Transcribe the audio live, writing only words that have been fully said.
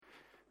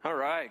All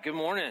right, good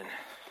morning.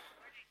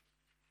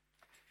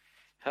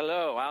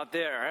 Hello out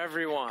there,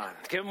 everyone.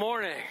 Good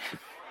morning.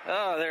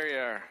 Oh, there you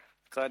are.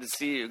 Glad to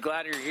see you.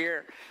 Glad you're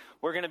here.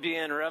 We're going to be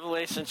in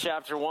Revelation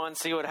chapter 1,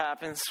 see what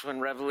happens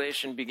when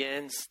Revelation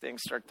begins.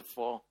 Things start to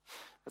fall.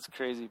 That's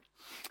crazy.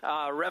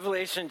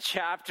 Revelation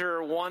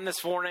chapter 1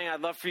 this morning.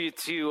 I'd love for you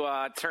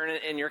to turn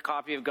it in your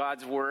copy of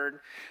God's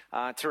Word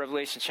to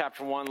Revelation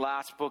chapter 1,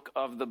 last book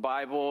of the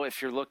Bible.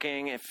 If you're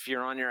looking, if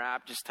you're on your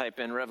app, just type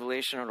in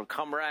Revelation. It'll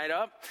come right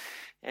up.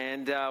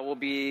 And we'll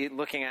be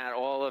looking at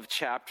all of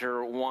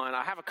chapter 1.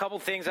 I have a couple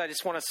things I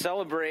just want to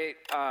celebrate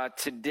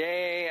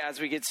today as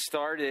we get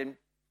started.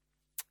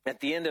 At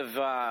the end of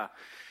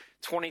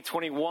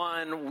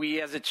 2021,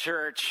 we as a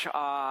church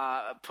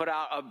put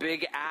out a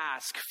big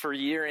ask for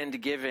year-end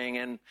giving,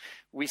 and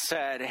we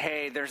said,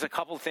 hey, there's a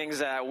couple things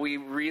that we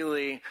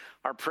really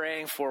are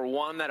praying for.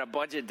 One, that a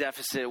budget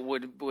deficit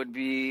would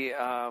be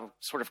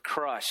sort of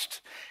crushed,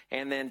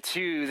 and then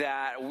two,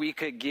 that we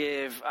could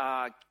give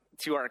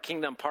to our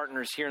kingdom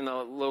partners here in the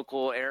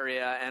local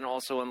area and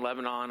also in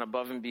Lebanon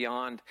above and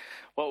beyond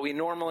what we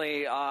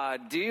normally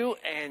do.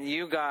 And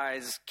you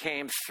guys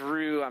came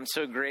through. I'm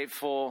so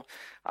grateful.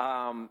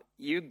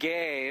 You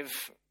gave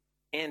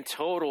in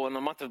total in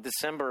the month of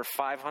December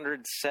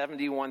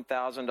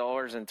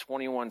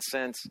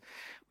 $571,000.21,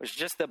 which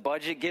just the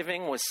budget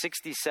giving was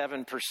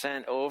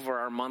 67% over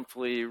our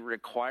monthly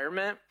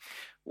requirement,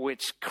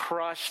 which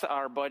crushed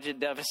our budget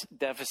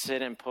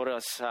deficit and put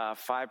us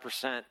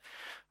 5%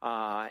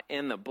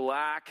 in the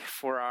black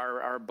for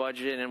our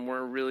budget, and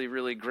we're really,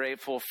 really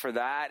grateful for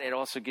that. It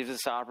also gives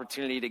us the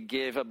opportunity to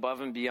give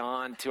above and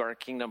beyond to our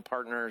kingdom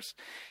partners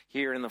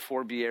here in the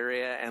 4B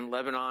area and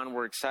Lebanon.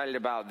 We're excited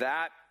about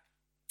that.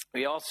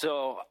 We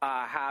also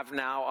have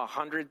now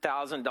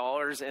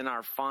 $100,000 in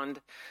our fund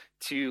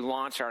to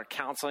launch our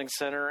counseling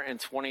center in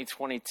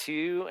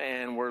 2022,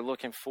 and we're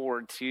looking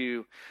forward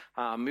to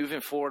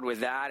moving forward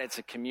with that. It's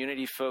a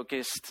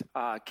community-focused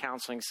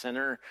counseling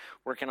center,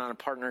 working on a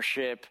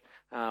partnership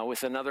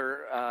with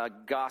another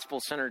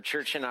gospel-centered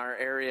church in our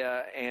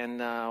area,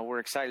 and we're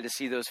excited to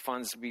see those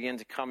funds begin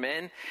to come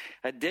in.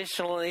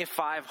 Additionally,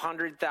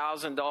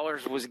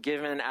 $500,000 was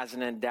given as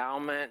an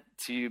endowment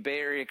to Bay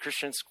Area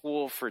Christian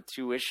School for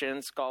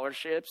tuition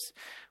scholarships,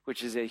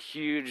 which is a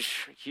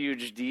huge,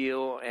 huge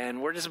deal,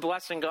 and we're just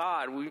blessing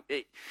God.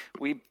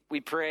 We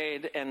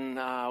prayed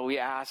and we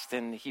asked,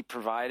 and He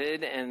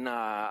provided. And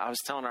I was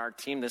telling our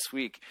team this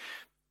week,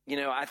 you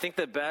know, I think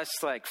the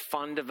best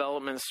fund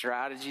development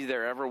strategy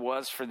there ever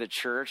was for the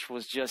church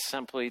was just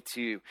simply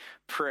to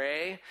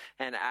pray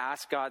and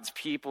ask God's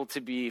people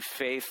to be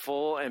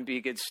faithful and be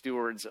good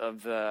stewards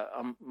of the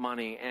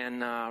money.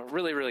 And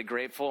really, really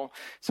grateful.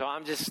 So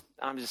I'm just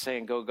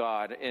saying, go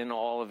God in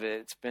all of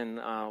it. It's been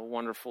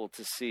wonderful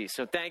to see.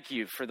 So thank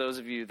you for those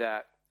of you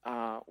that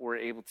were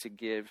able to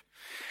give.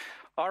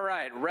 All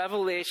right,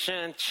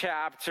 Revelation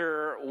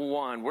chapter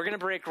 1. We're going to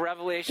break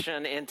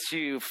Revelation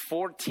into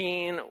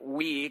 14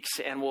 weeks,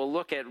 and we'll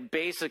look at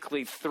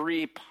basically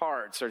three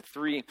parts or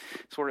three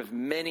sort of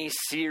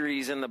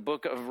mini-series in the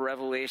book of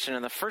Revelation.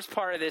 And the first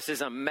part of this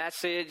is a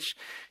message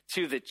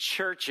to the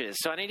churches.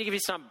 So I need to give you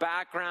some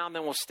background,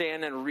 then we'll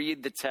stand and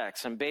read the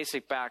text, some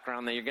basic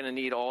background that you're going to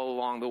need all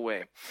along the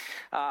way.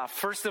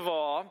 First of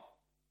all,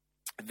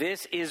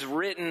 this is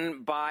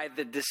written by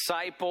the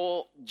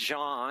disciple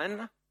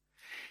John.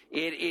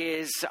 It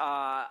is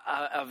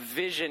a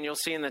vision. You'll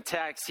see in the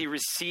text, he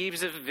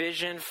receives a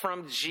vision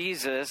from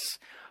Jesus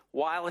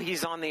while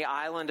he's on the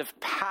island of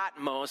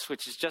Patmos,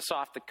 which is just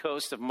off the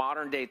coast of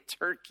modern-day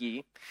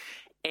Turkey.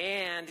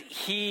 And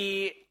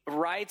he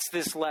writes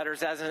this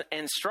letters as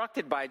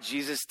instructed by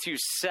Jesus to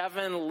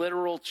 7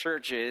 literal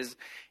churches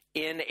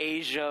in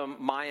Asia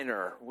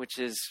Minor, which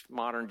is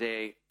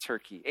modern-day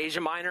Turkey. Asia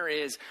Minor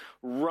is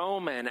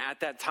Roman at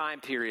that time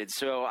period.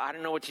 So I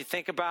don't know what you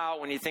think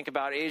about when you think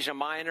about Asia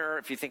Minor,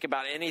 if you think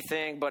about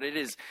anything, but it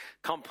is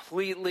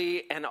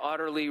completely and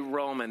utterly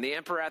Roman. The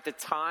emperor at the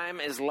time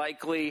is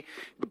likely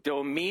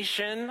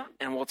Domitian,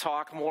 and we'll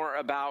talk more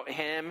about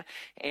him.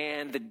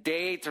 And the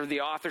date or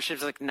the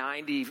authorship is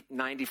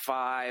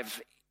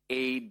 95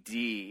 AD,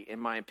 in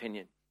my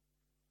opinion.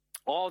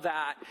 All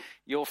that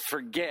you'll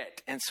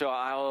forget. And so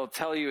I'll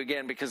tell you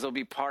again, because there'll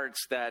be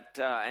parts that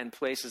and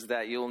places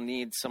that you'll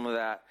need some of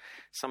that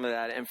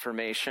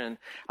information.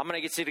 I'm going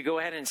to get you to go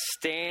ahead and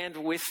stand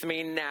with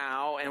me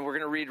now, and we're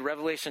going to read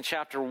Revelation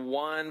chapter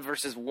 1,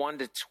 verses 1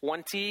 to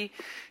 20.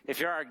 If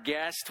you're our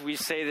guest, we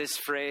say this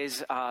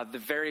phrase,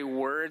 the very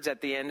words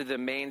at the end of the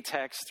main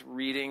text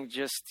reading,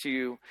 just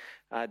to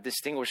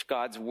distinguish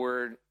God's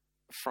word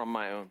from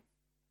my own.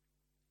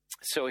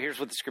 So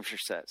here's what the scripture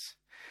says.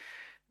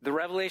 The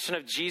revelation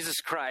of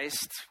Jesus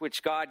Christ,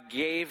 which God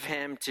gave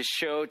him to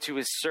show to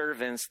his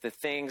servants the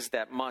things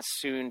that must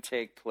soon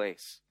take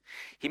place.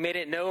 He made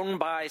it known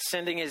by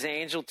sending his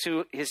angel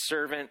to his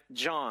servant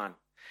John,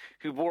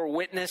 who bore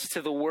witness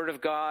to the word of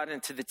God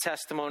and to the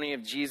testimony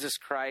of Jesus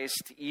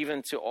Christ,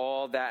 even to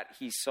all that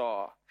he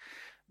saw.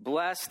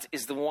 Blessed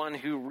is the one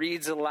who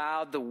reads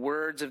aloud the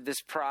words of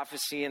this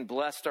prophecy, and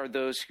blessed are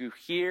those who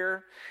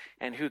hear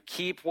and who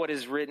keep what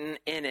is written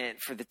in it,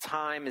 for the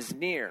time is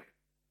near.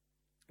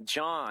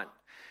 John,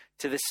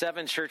 to the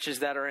 7 churches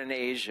that are in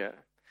Asia,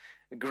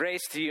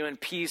 grace to you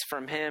and peace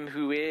from him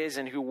who is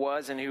and who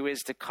was and who is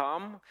to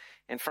come,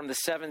 and from the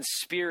 7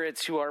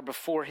 spirits who are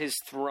before his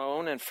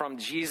throne, and from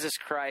Jesus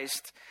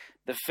Christ,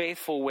 the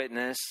faithful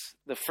witness,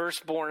 the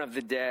firstborn of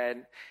the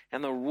dead,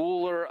 and the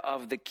ruler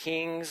of the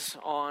kings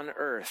on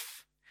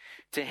earth.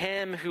 To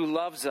him who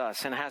loves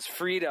us and has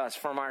freed us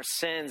from our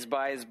sins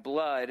by his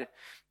blood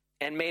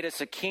and made us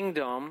a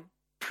kingdom,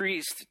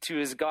 priest to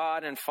his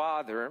God and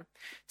Father,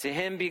 to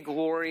him be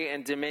glory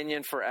and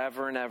dominion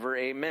forever and ever.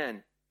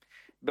 Amen.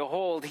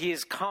 Behold, he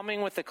is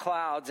coming with the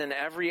clouds, and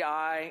every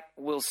eye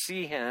will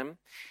see him,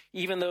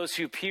 even those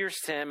who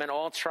pierced him, and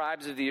all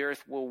tribes of the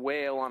earth will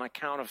wail on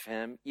account of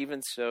him.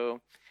 Even so,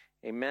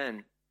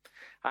 amen.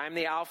 I am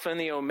the Alpha and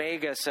the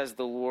Omega, says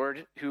the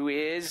Lord, who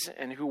is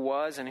and who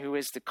was and who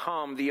is to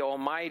come, the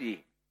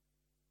Almighty.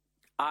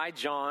 I,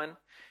 John,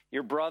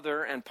 your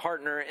brother and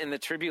partner in the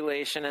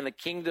tribulation and the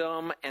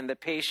kingdom and the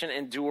patient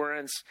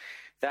endurance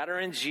that are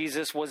in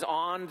Jesus, was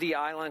on the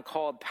island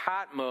called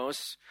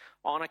Patmos,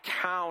 on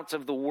account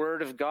of the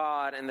word of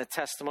God and the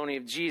testimony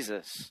of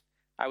Jesus.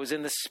 I was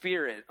in the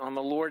Spirit on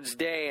the Lord's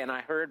day, and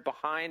I heard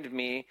behind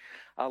me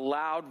a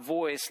loud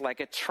voice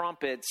like a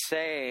trumpet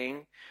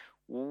saying,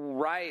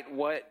 write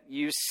what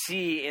you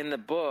see in a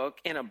book,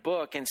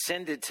 and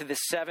send it to the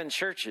 7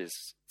 churches,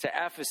 to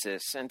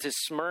Ephesus and to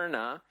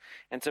Smyrna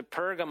and to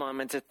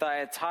Pergamum and to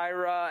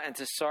Thyatira and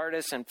to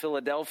Sardis and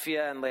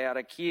Philadelphia and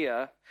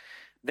Laodicea.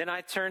 Then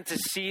I turned to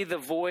see the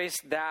voice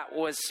that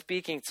was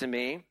speaking to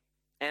me.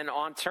 And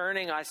on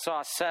turning, I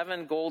saw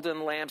 7 golden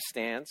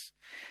lampstands,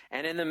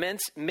 and in the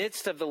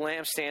midst of the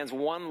lampstands,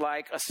 one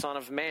like a son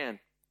of man,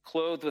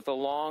 clothed with a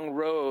long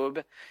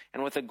robe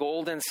and with a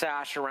golden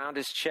sash around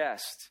his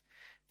chest.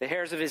 The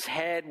hairs of his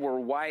head were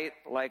white,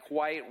 like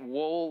white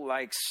wool,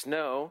 like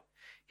snow.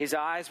 His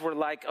eyes were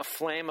like a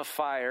flame of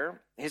fire.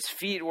 His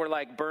feet were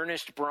like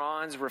burnished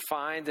bronze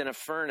refined in a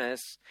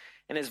furnace,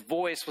 and his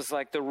voice was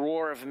like the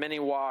roar of many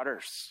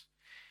waters.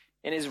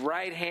 In his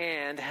right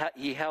hand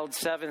he held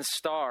 7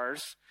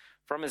 stars.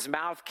 From his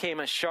mouth came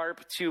a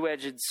sharp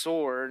 2-edged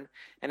sword,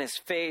 and his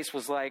face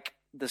was like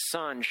the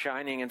sun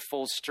shining in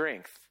full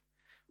strength.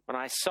 When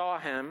I saw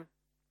him,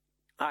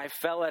 I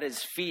fell at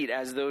his feet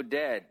as though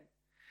dead.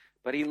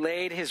 But he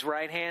laid his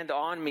right hand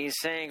on me,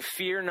 saying,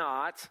 fear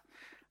not,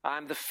 I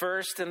am the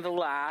first and the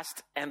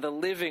last and the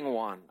living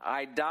one.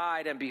 I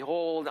died, and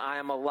behold, I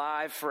am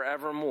alive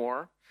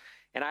forevermore,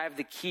 and I have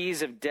the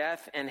keys of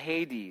death and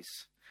Hades.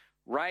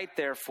 Write,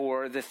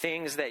 therefore, the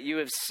things that you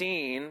have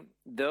seen,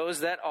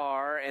 those that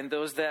are, and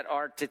those that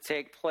are to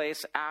take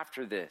place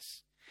after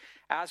this.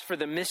 As for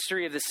the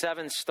mystery of the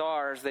 7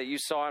 stars that you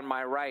saw in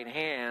my right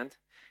hand,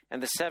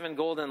 and the 7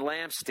 golden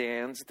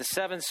lampstands, the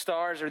 7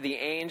 stars are the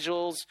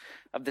angels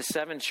of the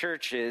 7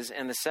 churches,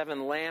 and the 7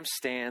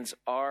 lampstands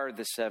are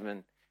the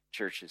 7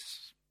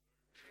 churches.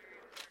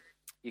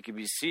 You can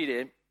be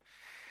seated.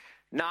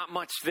 Not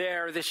much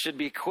there. This should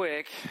be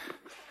quick.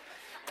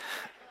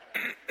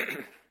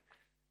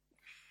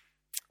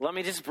 Let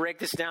me just break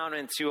this down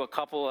into a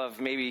couple of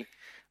maybe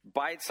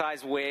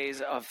bite-sized ways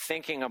of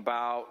thinking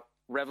about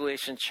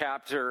Revelation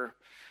chapter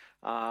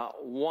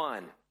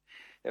 1.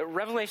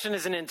 Revelation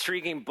is an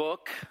intriguing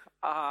book.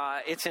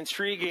 It's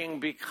intriguing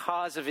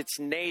because of its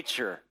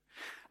nature.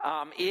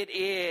 It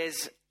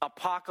is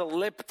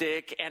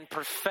apocalyptic and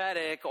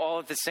prophetic all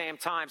at the same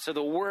time. So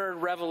the word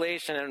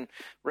revelation in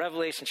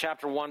Revelation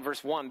chapter 1,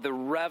 verse 1, the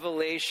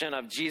revelation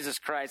of Jesus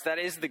Christ, that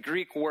is the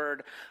Greek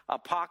word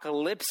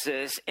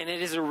apocalypsis, and it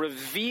is a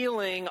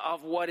revealing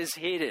of what is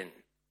hidden.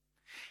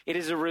 It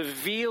is a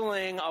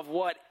revealing of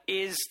what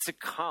is to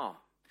come.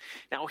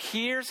 Now,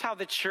 here's how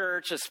the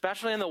church,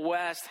 especially in the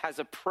West, has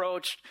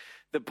approached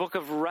the book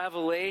of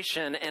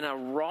Revelation in a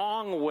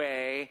wrong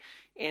way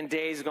in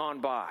days gone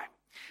by.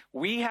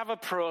 We have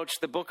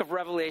approached the book of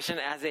Revelation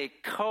as a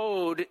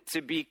code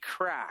to be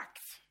cracked.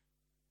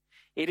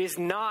 It is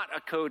not a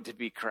code to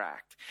be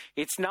cracked.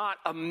 It's not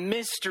a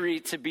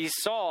mystery to be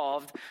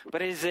solved,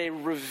 but it is a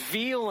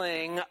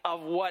revealing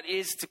of what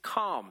is to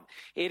come.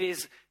 It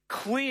is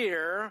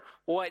clear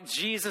what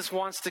Jesus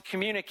wants to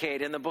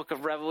communicate in the book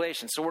of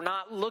Revelation. So we're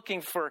not looking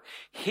for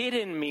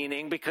hidden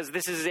meaning, because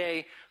this is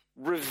a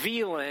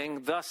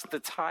revealing, thus the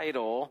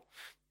title,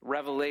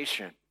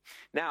 Revelation.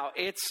 Now,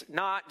 it's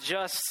not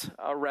just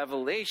a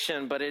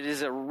revelation, but it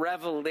is a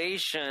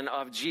revelation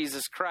of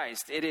Jesus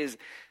Christ. It is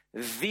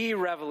the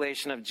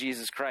revelation of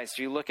Jesus Christ.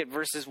 You look at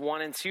verses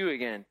 1 and 2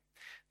 again.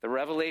 The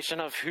revelation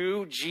of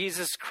who?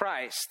 Jesus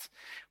Christ,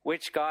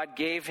 which God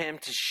gave him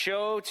to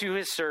show to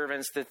his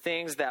servants the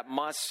things that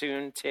must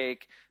soon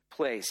take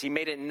place. He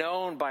made it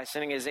known by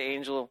sending his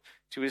angel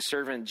to his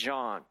servant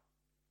John.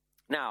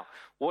 Now,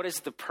 what is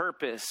the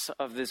purpose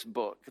of this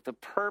book? The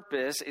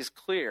purpose is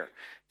clear: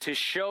 to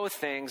show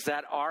things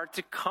that are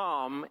to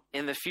come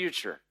in the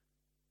future.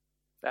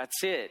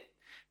 That's it.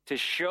 to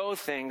show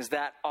things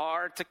that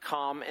are to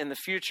come in the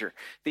future.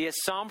 The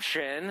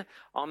assumption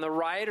on the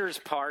writer's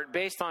part,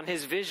 based on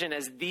his vision,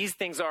 as these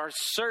things are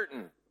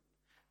certain.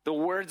 The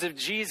words of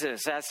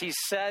Jesus as he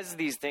says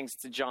these things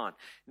to John.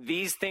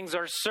 These things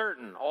are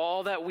certain.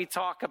 All that we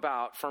talk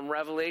about from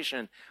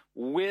Revelation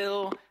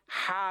will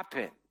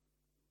happen.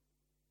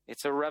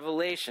 It's a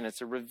revelation.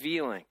 It's a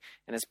revealing.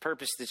 And its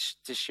purpose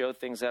to show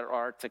things that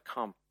are to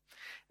come.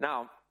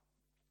 Now,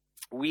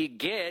 we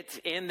get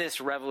in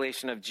this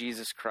revelation of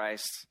Jesus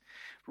Christ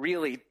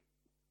really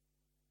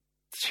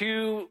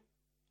two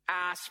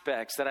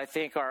aspects that I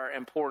think are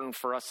important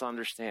for us to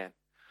understand.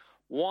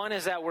 One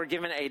is that we're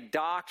given a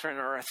doctrine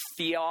or a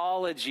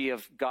theology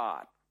of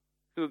God,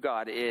 who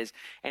God is.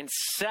 And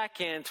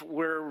second,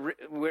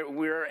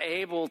 we're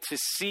able to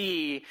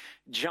see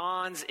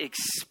John's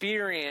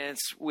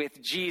experience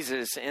with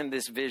Jesus in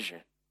this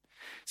vision.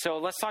 So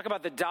let's talk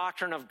about the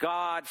doctrine of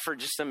God for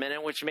just a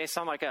minute, which may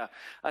sound like a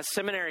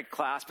seminary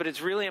class, but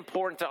it's really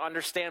important to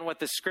understand what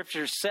the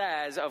scripture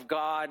says of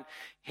God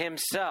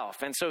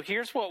himself. And so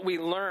here's what we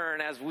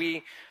learn as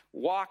we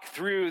walk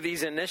through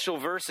these initial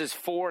verses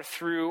 4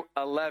 through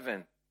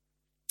 11.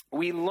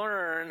 We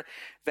learn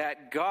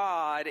that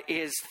God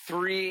is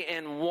 3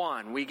 in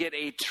 1. We get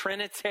a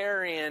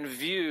Trinitarian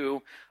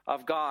view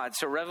of God.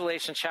 So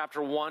Revelation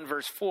chapter 1,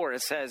 verse 4,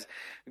 it says,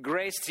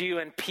 "Grace to you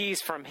and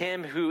peace from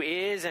him who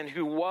is and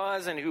who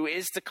was and who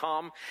is to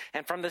come,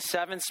 and from the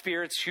 7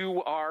 spirits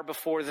who are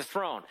before the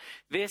throne."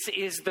 This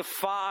is the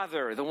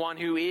Father, the one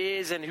who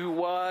is and who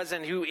was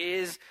and who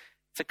is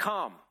to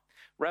come.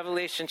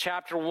 Revelation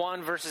chapter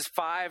 1, verses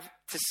 5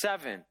 to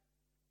 7.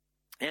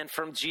 "And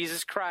from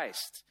Jesus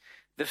Christ,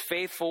 the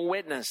faithful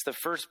witness, the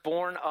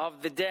firstborn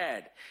of the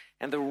dead,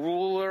 and the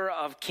ruler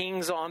of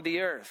kings on the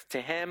earth,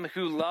 to him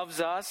who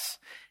loves us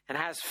and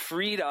has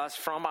freed us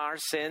from our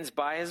sins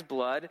by his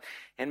blood,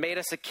 and made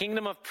us a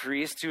kingdom of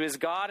priests, to his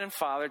God and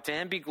Father, to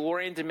him be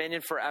glory and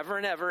dominion forever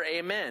and ever.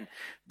 Amen.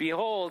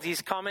 Behold,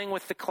 he's coming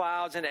with the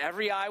clouds, and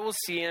every eye will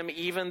see him,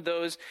 even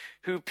those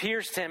who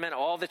pierced him, and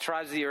all the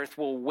tribes of the earth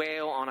will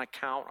wail on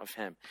account of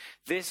him."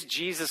 This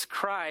Jesus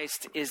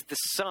Christ is the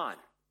Son.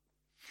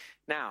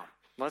 Now,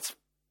 let's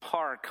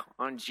park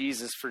on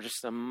Jesus for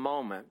just a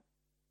moment.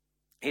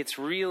 It's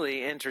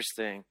really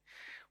interesting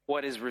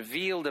what is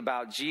revealed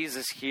about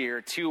Jesus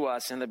here to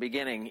us in the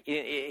beginning.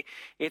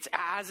 It's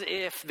as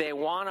if they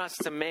want us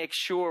to make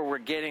sure we're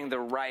getting the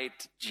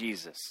right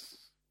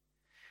Jesus,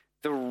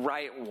 the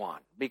right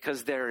one,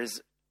 because there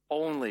is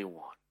only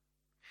one.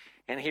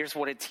 And here's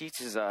what it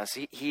teaches us.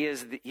 He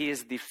is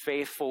the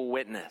faithful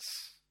witness.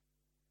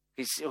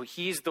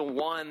 He's the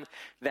one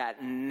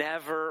that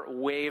never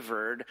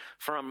wavered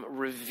from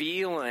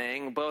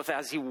revealing, both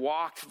as he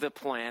walked the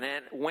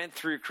planet, went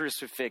through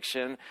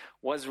crucifixion,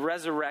 was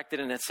resurrected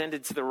and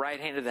ascended to the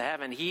right hand of the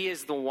heaven. He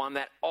is the one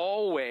that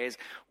always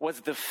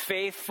was the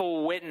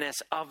faithful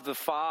witness of the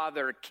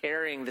Father,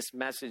 carrying this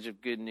message of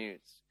good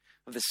news,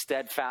 of the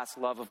steadfast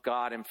love of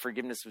God and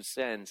forgiveness of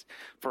sins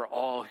for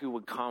all who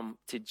would come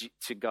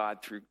to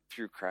God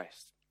through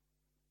Christ.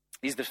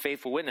 He's the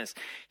faithful witness.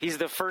 He's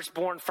the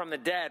firstborn from the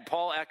dead.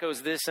 Paul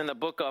echoes this in the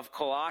book of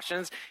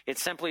Colossians.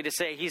 It's simply to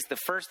say he's the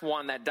first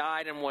one that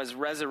died and was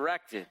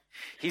resurrected.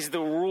 He's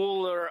the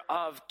ruler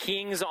of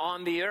kings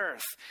on the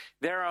earth.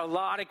 There are a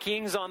lot of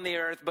kings on the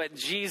earth, but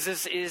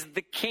Jesus is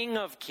the King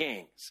of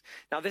kings.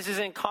 Now, this is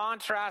in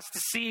contrast to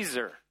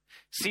Caesar.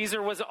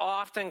 Caesar was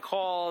often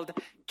called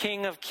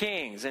King of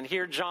Kings. And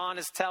here John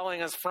is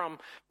telling us from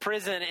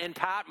prison in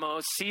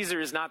Patmos, Caesar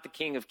is not the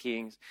King of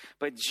Kings,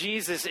 but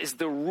Jesus is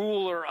the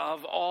ruler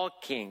of all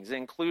kings,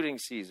 including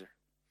Caesar.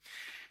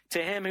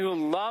 To him who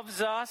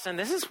loves us, and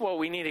this is what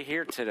we need to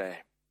hear today,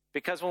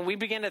 because when we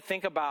begin to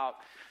think about,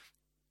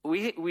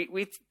 we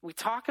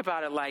talk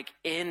about it like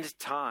end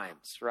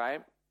times,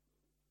 right?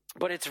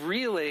 But it's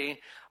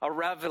really a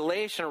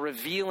revelation, a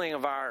revealing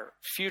of our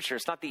future.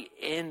 It's not the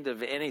end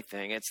of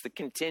anything. It's the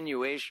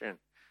continuation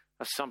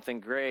of something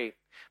great.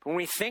 When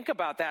we think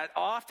about that,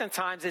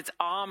 oftentimes it's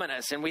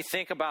ominous, and we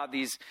think about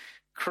these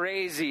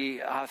crazy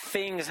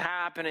things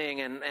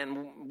happening,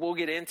 and we'll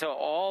get into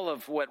all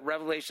of what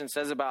Revelation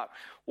says about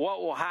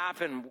what will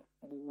happen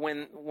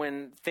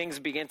when things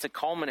begin to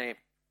culminate.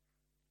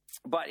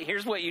 But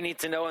here's what you need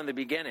to know in the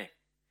beginning.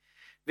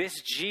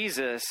 This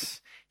Jesus,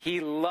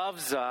 he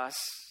loves us,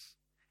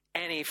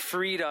 and he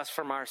freed us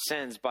from our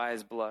sins by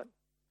his blood.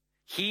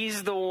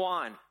 He's the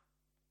one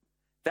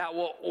that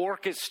will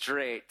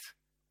orchestrate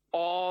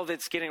all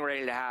that's getting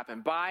ready to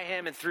happen. By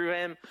him and through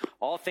him,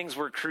 all things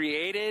were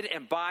created,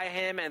 and by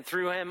him and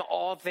through him,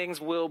 all things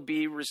will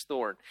be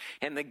restored.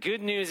 And the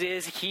good news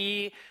is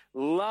he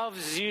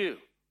loves you.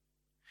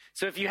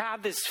 So if you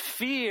have this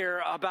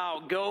fear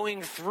about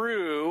going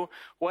through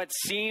what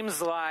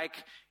seems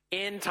like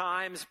end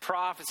times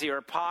prophecy or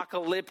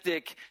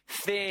apocalyptic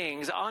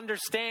things,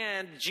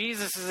 understand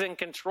Jesus is in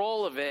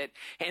control of it.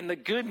 And the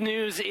good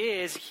news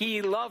is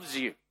he loves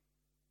you.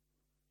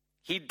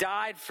 He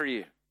died for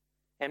you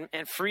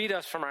and freed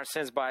us from our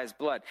sins by his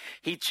blood.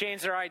 He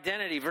changed our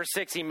identity. Verse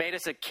 6, he made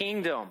us a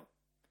kingdom,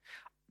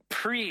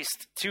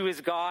 priest to his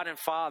God and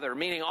Father,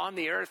 meaning on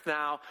the earth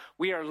now,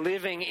 we are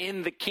living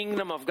in the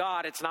kingdom of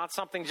God. It's not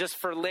something just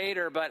for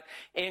later, but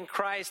in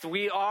Christ,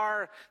 we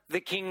are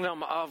the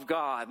kingdom of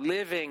God,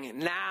 living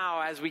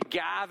now as we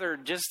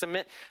gathered just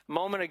a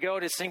moment ago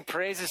to sing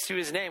praises to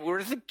his name.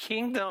 We're the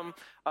kingdom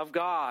of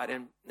God,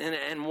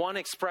 and one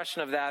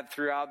expression of that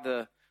throughout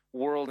the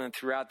world and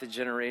throughout the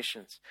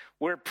generations.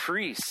 We're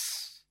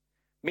priests,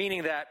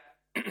 meaning that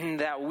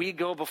we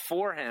go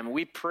before him.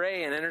 We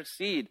pray and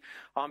intercede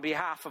on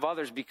behalf of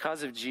others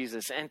because of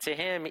Jesus. And to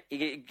him,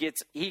 he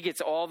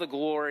gets all the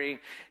glory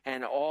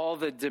and all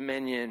the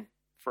dominion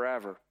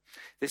forever.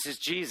 This is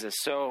Jesus.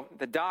 So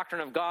the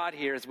doctrine of God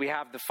here is we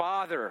have the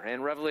Father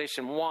in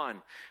Revelation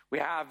 1. We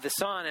have the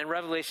Son in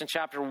Revelation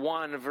chapter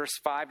 1, verse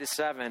 5 to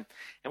 7.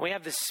 And we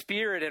have the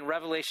Spirit in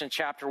Revelation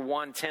chapter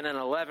 1, 10 and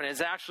 11.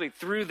 It's actually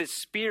through the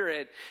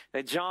Spirit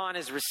that John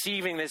is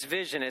receiving this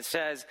vision. It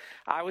says,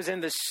 I was in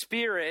the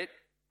Spirit,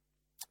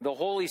 the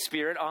Holy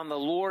Spirit, on the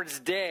Lord's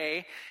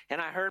day, and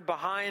I heard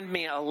behind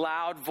me a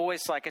loud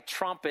voice like a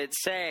trumpet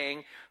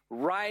saying,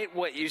 write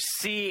what you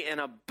see in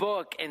a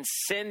book and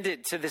send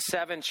it to the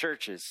 7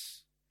 churches,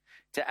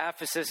 to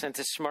Ephesus and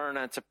to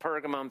Smyrna, to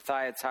Pergamum,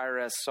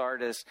 Thyatira,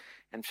 Sardis,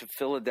 and to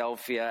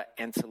Philadelphia,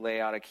 and to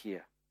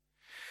Laodicea.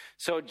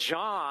 So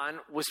John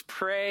was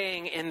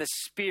praying in the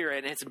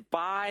Spirit, and it's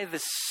by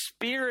the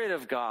Spirit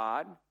of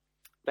God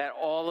that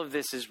all of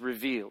this is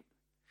revealed.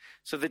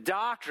 So the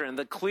doctrine,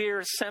 the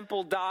clear,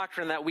 simple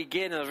doctrine that we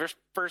get in the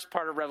first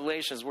part of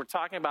Revelations, we're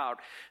talking about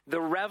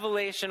the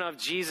revelation of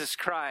Jesus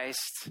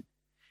Christ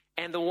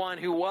and the one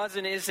who was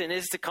and is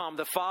to come,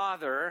 the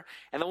Father,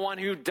 and the one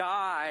who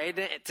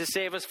died to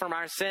save us from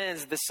our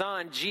sins, the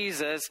Son,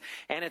 Jesus,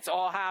 and it's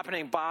all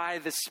happening by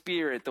the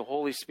Spirit, the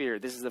Holy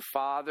Spirit. This is the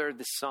Father,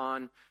 the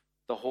Son,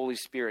 the Holy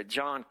Spirit.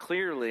 John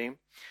clearly,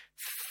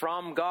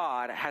 from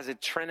God, has a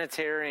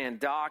Trinitarian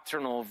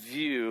doctrinal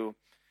view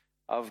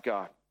of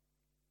God.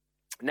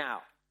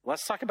 Now,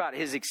 let's talk about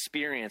his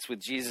experience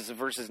with Jesus in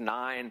verses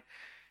 9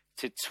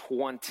 to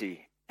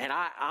 20. And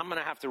I'm going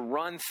to have to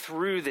run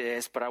through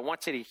this, but I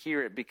want you to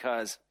hear it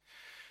because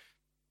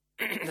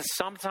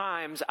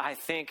sometimes I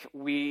think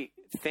we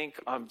think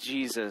of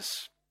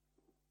Jesus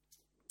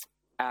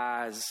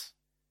as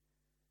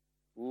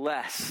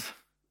less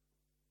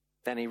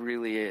than he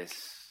really is.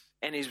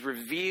 And he's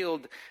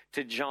revealed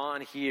to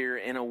John here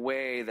in a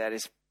way that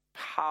is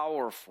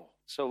powerful.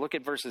 So look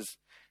at verses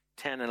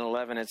 10 and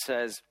 11. It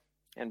says,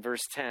 in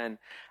verse 10,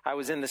 I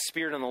was in the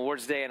Spirit on the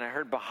Lord's day, and I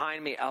heard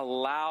behind me a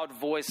loud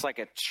voice like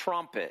a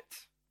trumpet.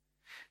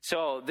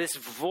 So this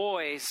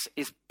voice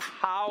is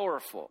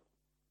powerful,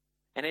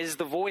 and it is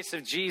the voice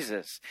of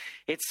Jesus.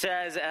 It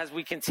says, as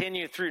we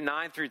continue through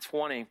 9 through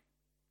 20,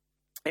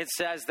 it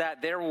says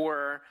that there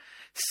were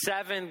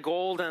 7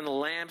 golden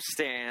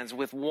lampstands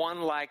with one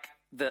like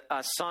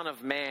a Son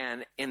of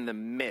Man in the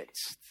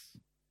midst.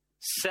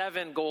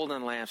 7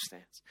 golden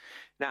lampstands.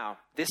 Now,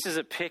 this is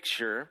a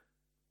picture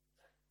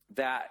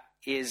that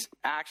is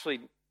actually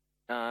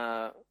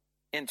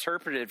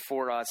interpreted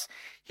for us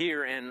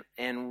here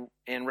in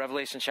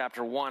Revelation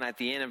chapter 1 at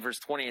the end of verse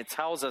 20. It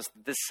tells us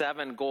the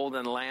 7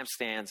 golden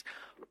lampstands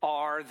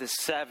are the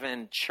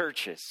 7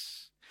 churches.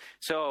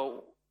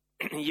 So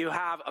you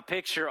have a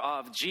picture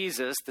of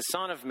Jesus, the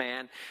Son of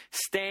Man,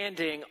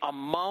 standing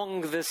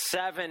among the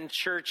 7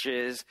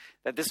 churches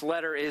that this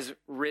letter is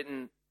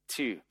written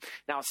to.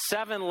 Now,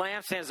 7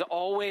 lampstands is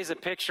always a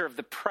picture of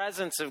the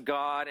presence of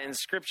God in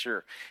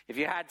Scripture. If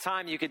you had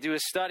time, you could do a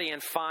study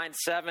and find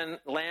 7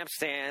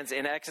 lampstands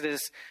in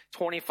Exodus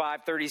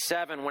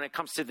 25:37 when it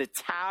comes to the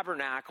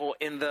tabernacle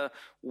in the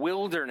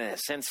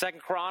wilderness. In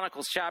 2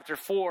 Chronicles chapter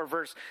 4,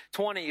 verse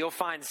 20, you'll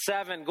find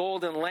 7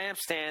 golden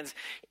lampstands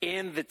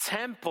in the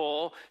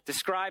temple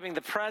describing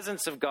the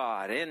presence of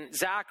God. In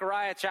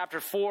Zechariah chapter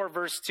 4,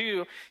 verse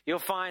 2, you'll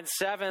find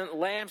 7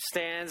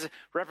 lampstands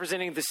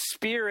representing the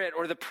Spirit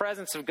or the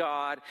presence of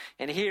God.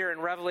 And here in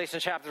Revelation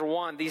chapter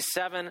 1, these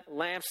 7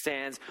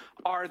 lampstands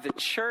are the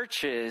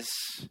churches,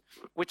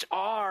 which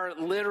are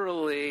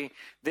literally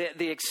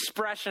the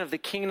expression of the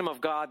kingdom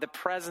of God, the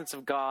presence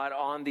of God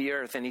on the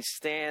earth, and he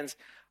stands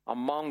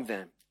among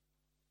them.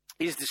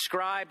 He's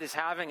described as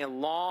having a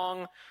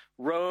long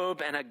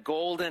robe and a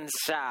golden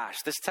sash.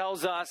 This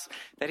tells us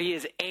that he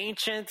is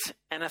ancient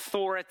and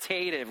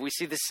authoritative. We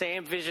see the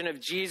same vision of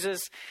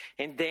Jesus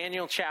in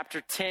Daniel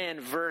chapter 10,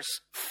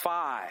 verse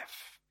 5.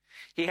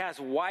 He has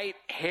white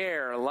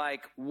hair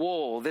like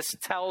wool. This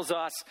tells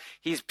us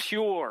he's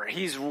pure,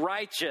 he's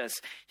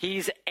righteous,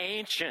 he's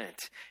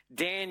ancient.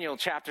 Daniel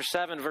chapter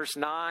 7 verse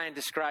 9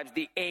 describes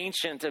the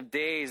Ancient of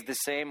Days the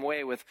same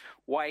way with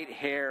white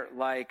hair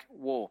like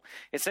wool.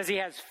 It says he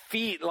has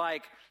feet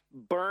like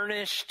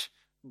burnished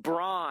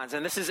bronze.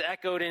 And this is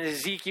echoed in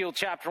Ezekiel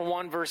chapter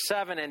 1, verse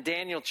 7 and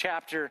Daniel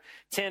chapter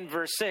 10,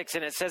 verse 6.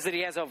 And it says that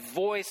he has a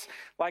voice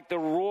like the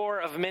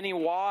roar of many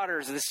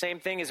waters. The same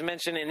thing is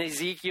mentioned in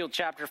Ezekiel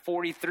chapter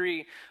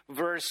 43,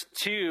 verse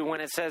 2, when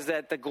it says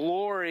that the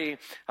glory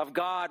of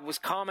God was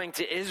coming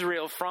to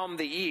Israel from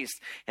the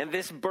east. And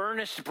this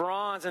burnished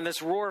bronze and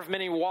this roar of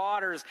many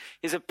waters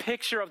is a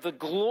picture of the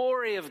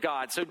glory of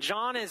God. So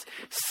John is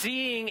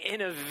seeing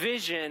in a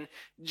vision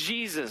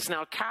Jesus.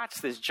 Now catch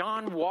this.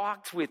 John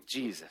walked with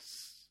Jesus.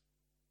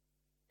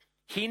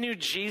 He knew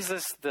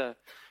Jesus, the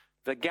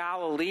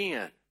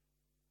Galilean,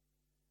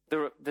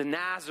 the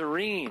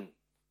Nazarene,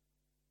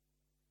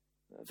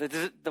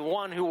 the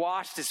one who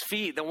washed his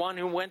feet, the one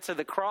who went to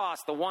the cross,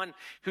 the one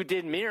who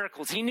did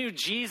miracles. He knew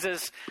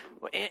Jesus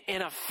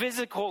in a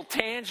physical,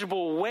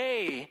 tangible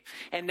way.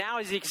 And now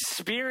he's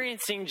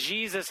experiencing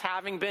Jesus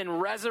having been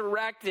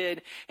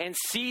resurrected and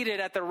seated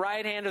at the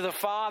right hand of the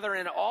Father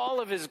in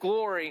all of his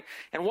glory.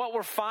 And what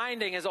we're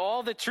finding is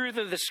all the truth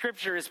of the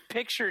scripture is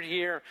pictured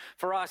here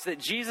for us, that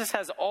Jesus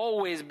has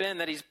always been,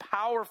 that he's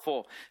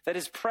powerful, that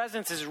his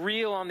presence is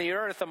real on the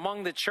earth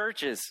among the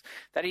churches,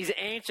 that he's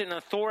ancient and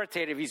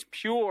authoritative, he's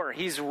pure,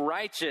 he's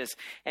righteous,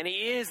 and he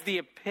is the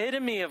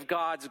epitome of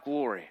God's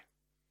glory.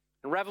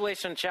 In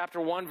Revelation chapter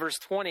 1, verse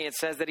 20, it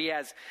says that he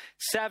has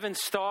 7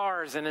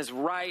 stars in his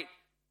right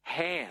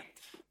hand.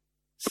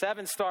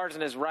 7 stars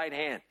in his right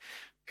hand.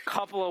 A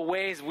couple of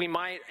ways we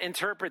might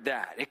interpret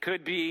that. It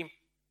could be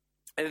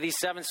these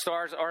 7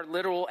 stars are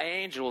literal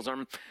angels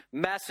or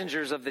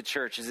messengers of the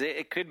churches.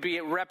 It could be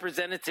a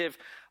representative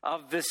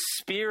of the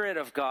Spirit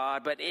of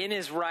God, but in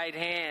his right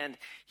hand,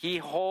 he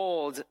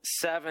holds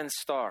 7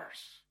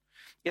 stars.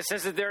 It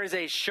says that there is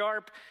a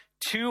sharp,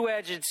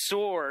 2-edged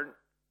sword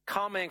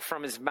coming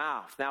from his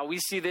mouth. Now, we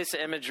see this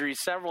imagery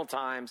several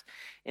times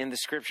in the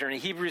scripture. In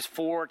Hebrews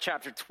 4,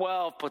 chapter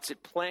 12, puts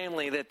it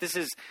plainly that this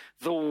is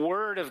the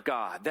word of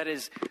God that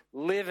is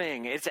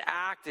living, it's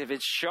active,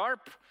 it's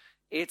sharp,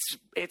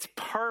 it's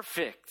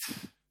perfect.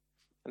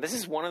 And this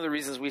is one of the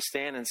reasons we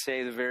stand and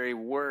say the very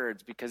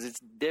words, because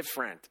it's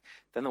different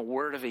than the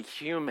word of a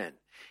human.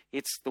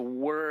 It's the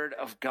word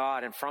of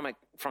God, and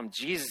from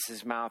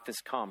Jesus' mouth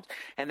this comes.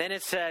 And then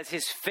it says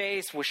his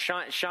face was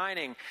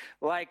shining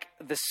like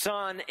the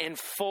sun in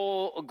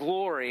full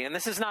glory. And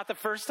this is not the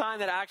first time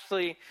that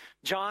actually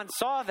John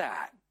saw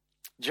that.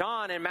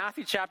 John, in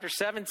Matthew chapter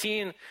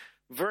 17,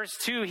 verse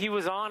 2, he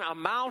was on a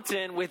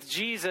mountain with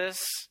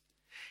Jesus,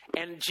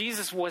 and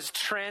Jesus was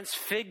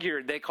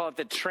transfigured. They call it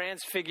the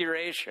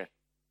transfiguration.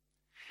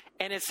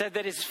 And it said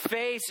that his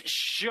face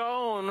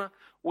shone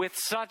with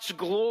such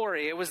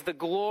glory. It was the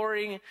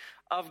glory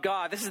of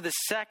God. This is the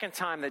second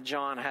time that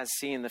John has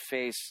seen the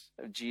face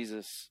of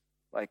Jesus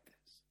like this.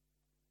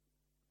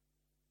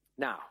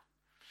 Now,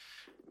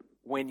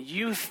 when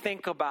you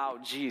think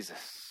about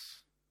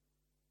Jesus,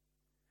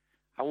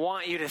 I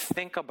want you to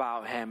think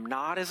about him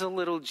not as a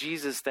little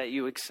Jesus that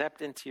you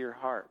accept into your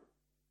heart,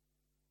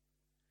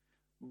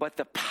 but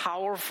the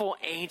powerful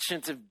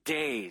Ancient of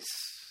Days,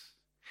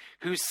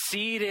 who's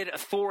seated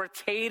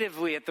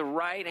authoritatively at the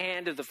right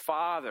hand of the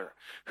Father,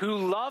 who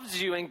loves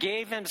you and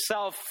gave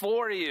himself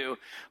for you.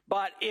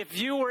 But if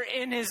you were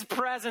in his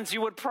presence,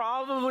 you would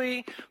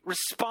probably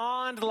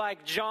respond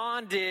like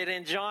John did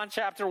in John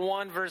chapter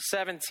 1, verse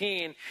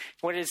 17,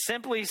 when it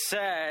simply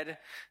said,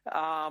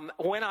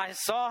 when I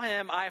saw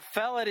him, I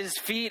fell at his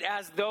feet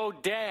as though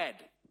dead.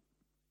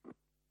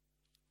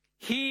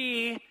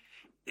 He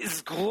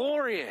is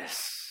glorious.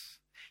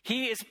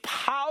 He is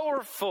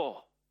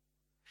powerful.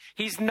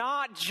 He's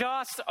not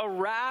just a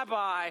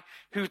rabbi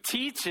who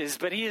teaches,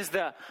 but he is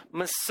the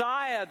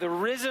Messiah, the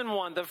risen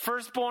one, the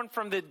firstborn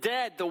from the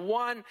dead, the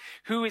one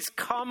who is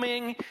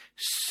coming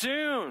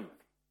soon.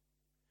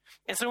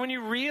 And so when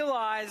you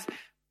realize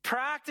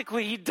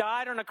practically he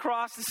died on a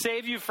cross to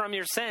save you from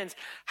your sins,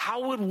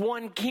 how would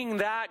one king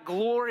that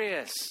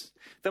glorious,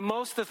 the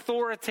most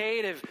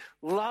authoritative,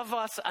 love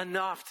us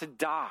enough to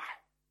die?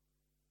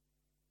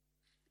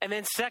 And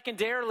then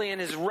secondarily, in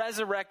his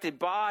resurrected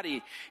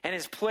body and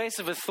his place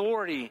of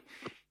authority,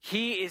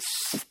 he is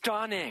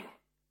stunning.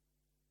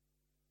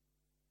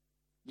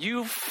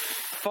 You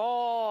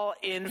fall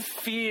in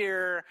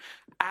fear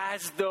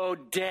as though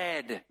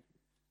dead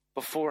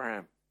before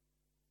him,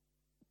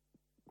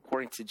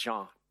 according to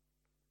John.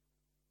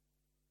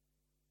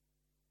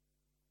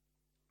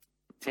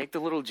 Take the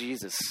little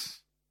Jesus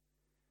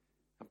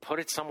and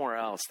put it somewhere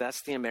else.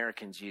 That's the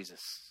American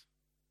Jesus.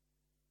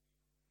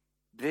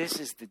 This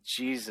is the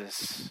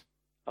Jesus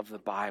of the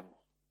Bible.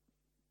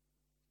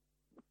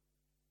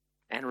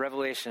 And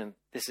Revelation,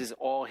 this is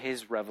all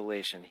his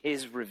revelation,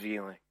 his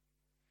revealing.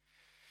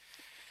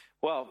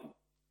 Well,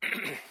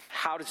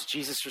 how does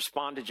Jesus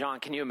respond to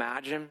John? Can you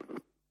imagine?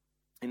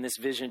 In this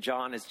vision,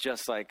 John is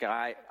just like,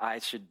 I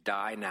should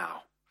die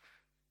now.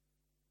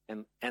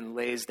 And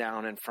lays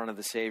down in front of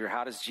the Savior.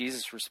 How does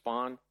Jesus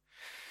respond?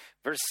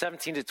 Verse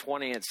 17 to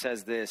 20, it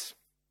says this.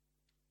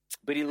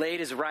 But he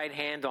laid his right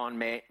hand on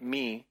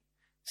me,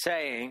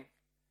 saying,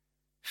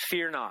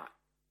 fear not.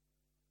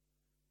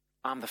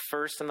 I'm the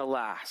first and the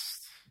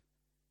last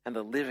and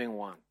the living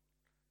one.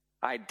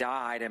 I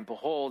died, and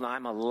behold,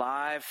 I'm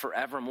alive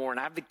forevermore. And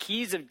I have the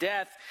keys of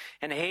death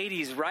and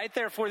Hades right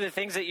there for the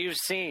things that you've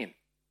seen.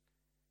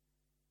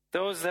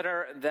 Those that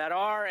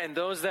are, and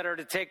those that are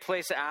to take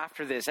place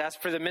after this. As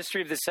for the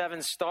mystery of the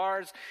 7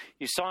 stars,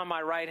 you saw on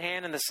my right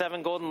hand and the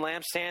 7 golden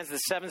lampstands. The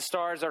 7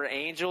 stars are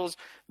angels,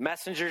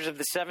 messengers of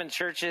the 7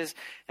 churches,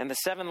 and the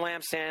 7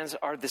 lampstands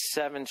are the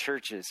 7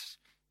 churches.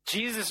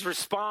 Jesus'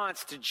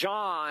 response to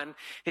John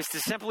is to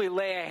simply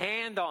lay a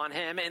hand on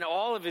him in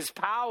all of his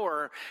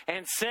power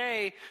and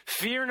say,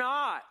 fear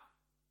not.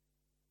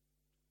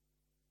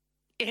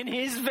 In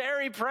his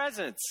very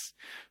presence,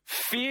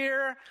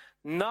 fear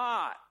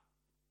not.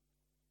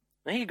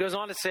 And he goes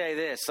on to say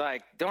this,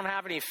 like, don't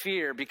have any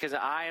fear because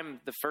I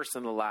am the first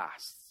and the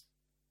last.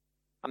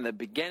 I'm the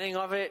beginning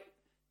of it.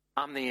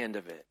 I'm the end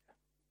of it.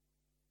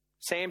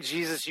 Same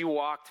Jesus you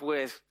walked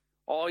with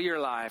all your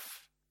life.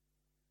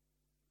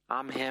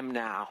 I'm him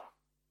now.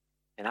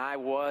 And I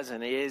was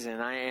and is and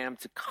I am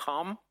to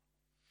come.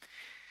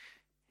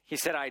 He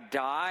said, I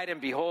died and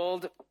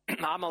behold,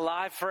 I'm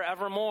alive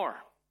forevermore.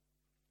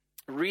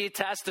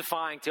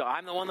 Re-testifying to,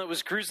 I'm the one that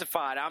was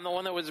crucified. I'm the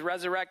one that was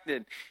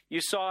resurrected. You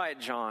saw it,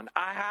 John.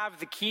 I have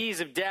the keys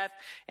of death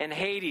and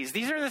Hades.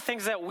 These are the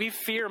things that we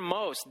fear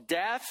most,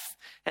 death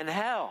and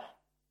hell.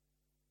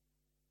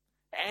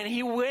 And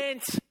he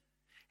went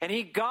and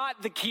he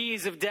got the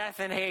keys of death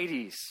and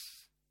Hades.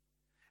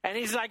 And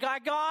he's like, I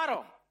got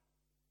them.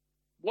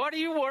 What are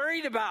you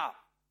worried about,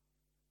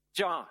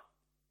 John?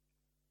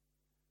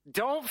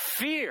 Don't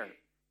fear.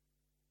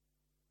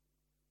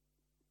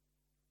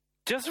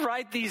 Just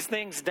write these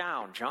things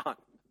down, John,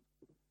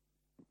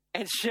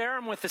 and share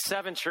them with the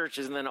 7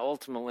 churches and then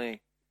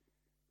ultimately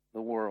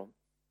the world.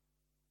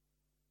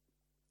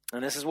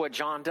 And this is what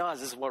John does.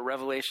 This is what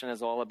Revelation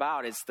is all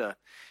about. It's the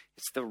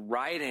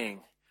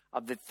writing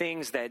of the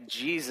things that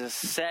Jesus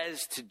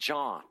says to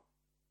John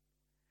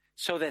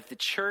so that the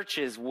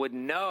churches would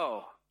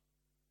know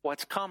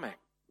what's coming.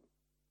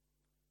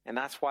 And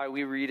that's why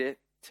we read it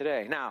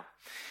today. Now,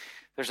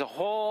 there's a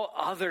whole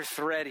other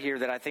thread here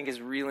that I think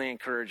is really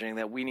encouraging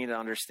that we need to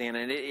understand.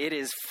 And it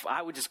is,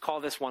 I would just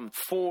call this one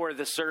for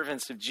the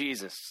servants of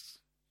Jesus.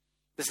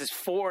 This is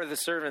for the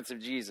servants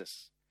of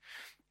Jesus.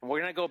 And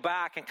we're going to go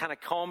back and kind of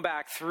comb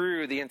back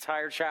through the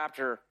entire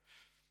chapter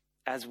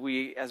as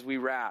we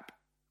wrap.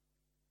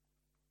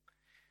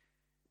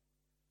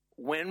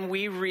 When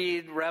we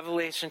read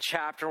Revelation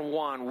chapter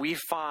 1, we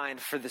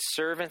find for the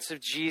servants of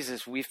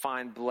Jesus, we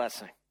find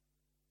blessing.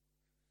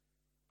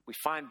 We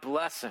find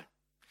blessing.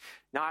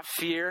 Not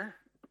fear,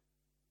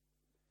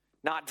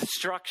 not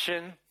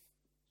destruction,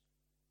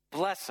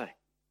 blessing.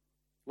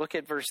 Look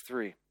at verse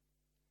 3.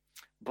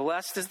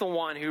 Blessed is the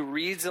one who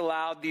reads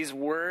aloud these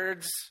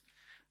words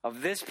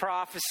of this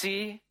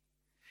prophecy,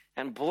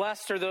 and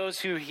blessed are those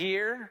who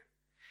hear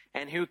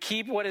and who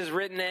keep what is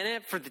written in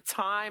it, for the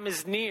time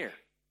is near.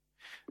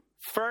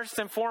 First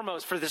and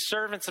foremost, for the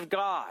servants of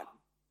God,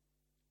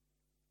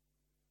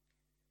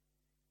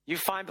 you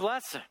find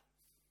blessing.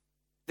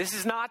 This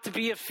is not to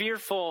be a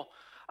fearful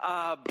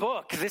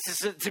book. This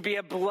is to be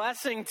a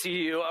blessing to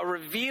you, a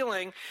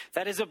revealing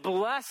that is a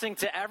blessing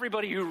to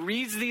everybody who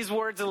reads these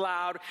words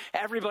aloud,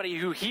 everybody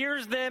who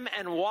hears them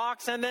and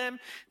walks in them.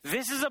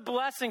 This is a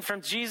blessing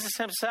from Jesus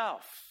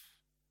himself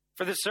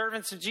for the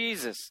servants of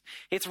Jesus.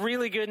 It's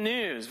really good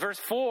news. Verse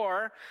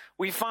 4,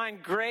 we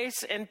find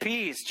grace and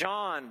peace.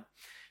 John,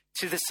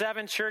 to the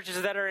 7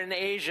 churches that are in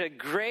Asia,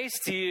 grace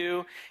to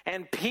you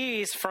and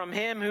peace from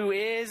him who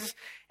is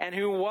and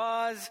who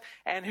was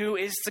and who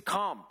is to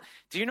come.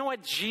 Do you know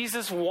what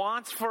Jesus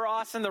wants for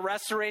us in the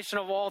restoration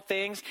of all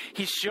things?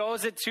 He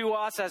shows it to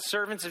us as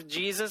servants of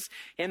Jesus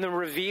in the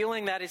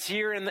revealing that is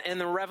here in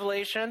the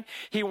Revelation.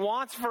 He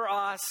wants for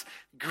us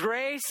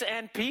grace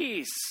and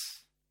peace.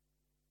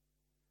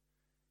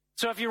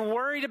 So if you're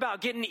worried about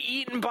getting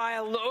eaten by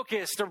a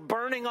locust or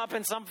burning up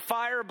in some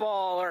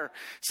fireball or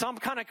some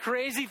kind of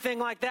crazy thing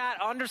like that,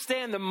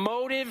 understand the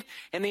motive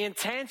and the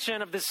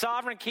intention of the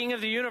sovereign King of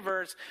the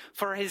universe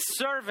for his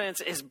servants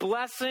is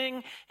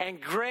blessing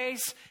and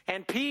grace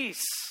and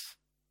peace.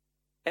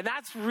 And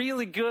that's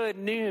really good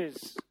news.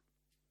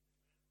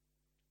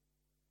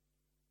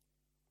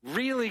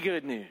 Really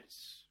good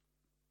news.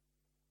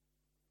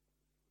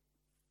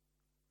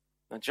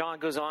 Now John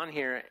goes on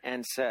here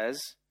and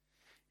says,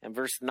 in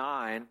verse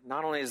 9,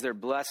 not only is there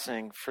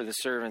blessing for the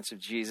servants of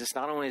Jesus,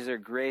 not only is there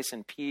grace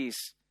and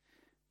peace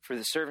for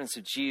the servants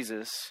of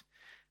Jesus,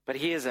 but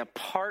he is a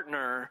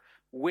partner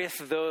with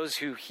those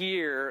who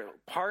hear,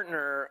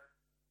 partner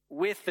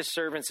with the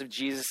servants of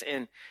Jesus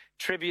in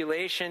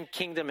tribulation,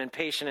 kingdom, and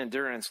patient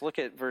endurance. Look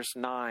at verse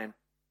 9.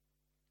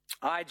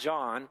 I,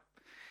 John,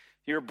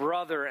 your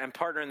brother and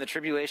partner in the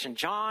tribulation.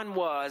 John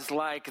was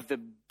like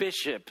the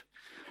bishop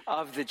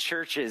of the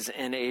churches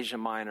in Asia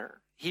Minor.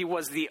 He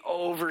was the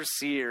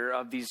overseer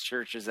of these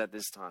churches at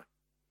this time.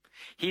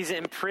 He's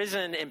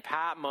imprisoned in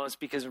Patmos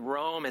because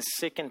Rome is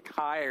sick and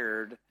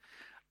tired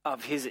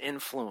of his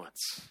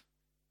influence.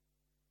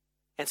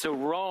 And so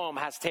Rome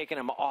has taken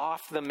him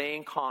off the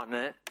main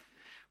continent,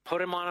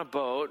 put him on a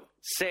boat,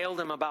 sailed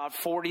him about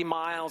 40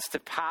 miles to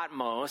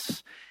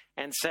Patmos,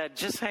 and said,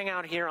 just hang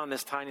out here on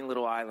this tiny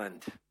little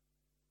island.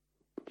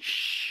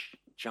 Shh,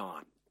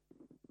 John.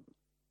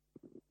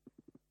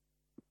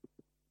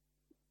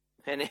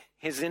 And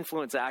his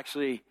influence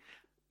actually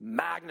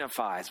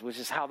magnifies, which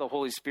is how the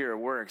Holy Spirit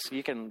works.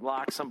 You can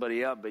lock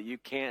somebody up, but you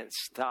can't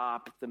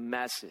stop the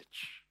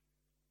message.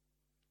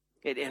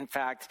 It, in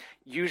fact,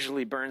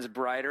 usually burns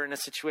brighter in a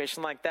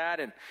situation like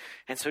that.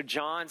 And so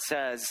John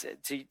says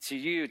to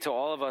you, to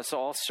all of us,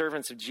 all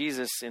servants of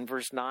Jesus, in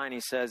verse 9, he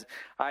says,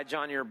 I,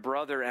 John, your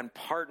brother and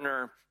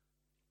partner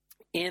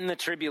in the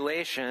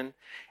tribulation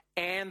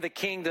and the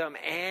kingdom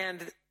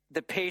and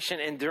the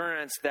patient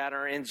endurance that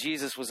are in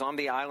Jesus, was on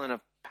the island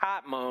of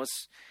Patmos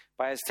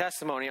by his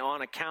testimony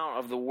on account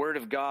of the word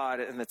of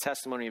God and the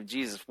testimony of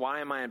Jesus. Why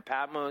am I in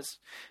Patmos?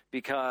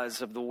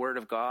 Because of the word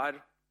of God.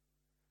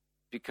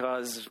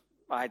 Because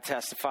I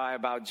testify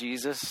about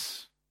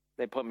Jesus.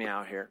 They put me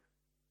out here.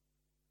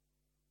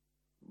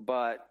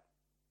 But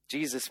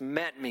Jesus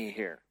met me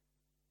here.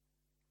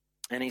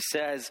 And he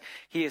says,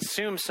 he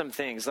assumes some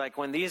things. Like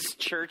when these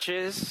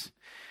churches,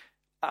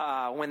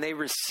 when they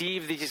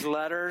receive these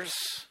letters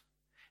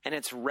and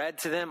it's read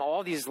to them,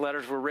 all these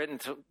letters were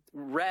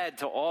read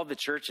to all the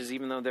churches,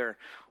 even though they're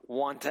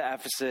one to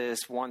Ephesus,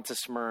 one to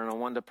Smyrna,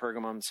 one to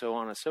Pergamum, so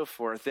on and so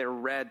forth. They're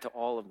read to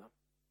all of them.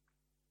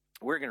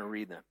 We're going to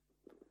read them.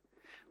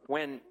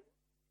 When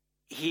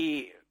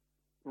he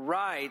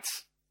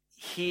writes,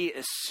 he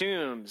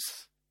assumes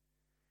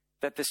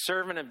that the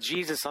servant of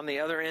Jesus on the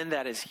other end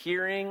that is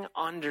hearing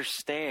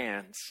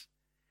understands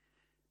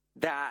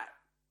that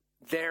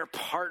they're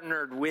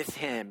partnered with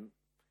him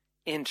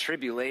in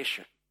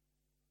tribulation.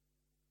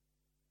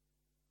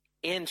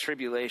 In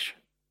tribulation.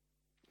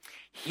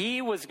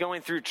 He was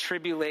going through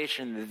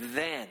tribulation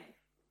then.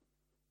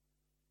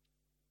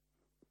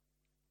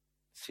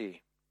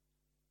 See.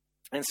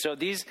 And so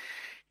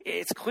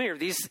it's clear,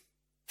 these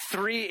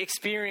three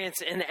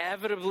experiences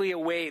inevitably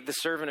await the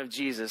servant of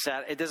Jesus.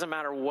 It doesn't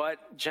matter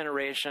what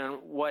generation,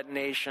 what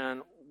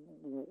nation,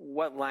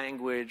 what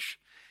language.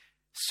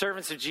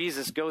 Servants of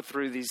Jesus go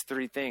through these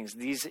three things.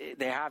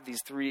 They have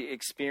these three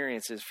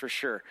experiences for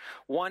sure.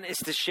 One is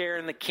to share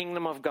in the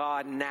kingdom of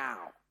God now.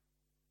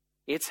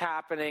 It's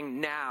happening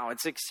now.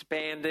 It's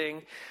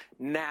expanding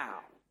now.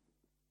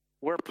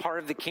 We're part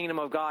of the kingdom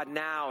of God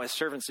now as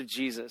servants of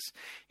Jesus.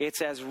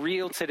 It's as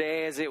real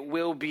today as it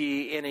will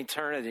be in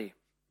eternity.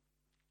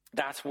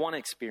 That's one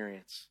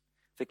experience.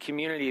 The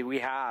community we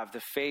have, the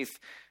faith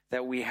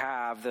that we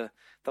have,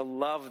 the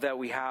love that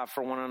we have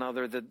for one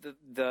another,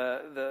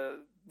 the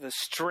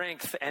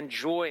strength and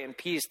joy and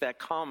peace that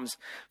comes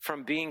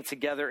from being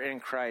together in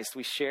Christ.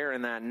 We share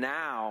in that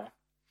now.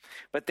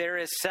 But there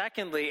is,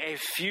 secondly, a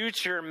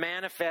future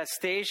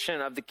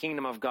manifestation of the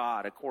kingdom of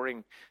God,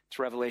 according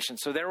to Revelation.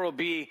 So there will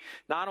be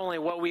not only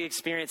what we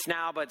experience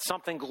now, but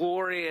something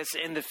glorious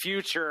in the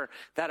future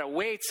that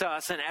awaits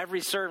us, and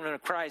every servant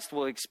of Christ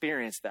will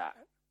experience that.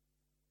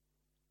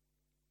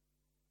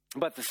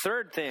 But the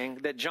third thing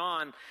that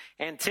John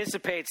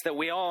anticipates that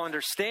we all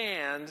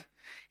understand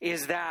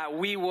is that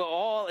we will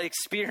all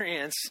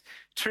experience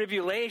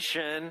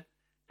tribulation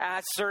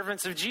as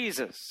servants of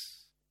Jesus.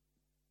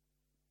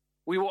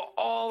 We will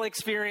all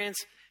experience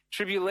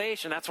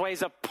tribulation. That's why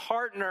he's a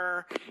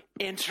partner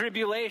in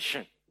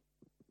tribulation.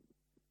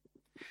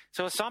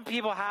 So some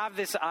people have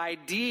this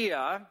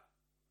idea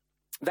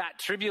that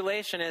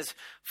tribulation is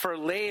for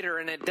later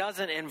and it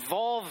doesn't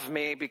involve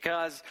me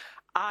because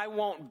I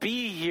won't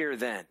be here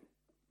then.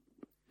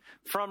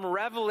 From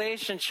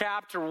Revelation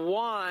chapter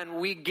 1,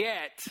 we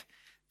get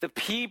the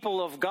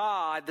people of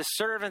God, the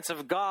servants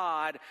of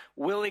God,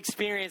 will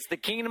experience the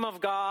kingdom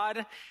of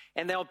God,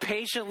 and they'll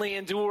patiently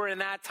endure in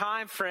that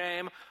time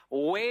frame,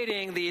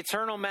 waiting the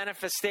eternal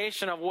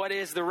manifestation of what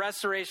is the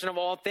restoration of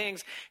all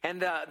things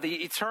and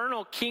the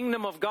eternal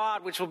kingdom of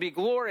God, which will be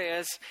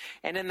glorious.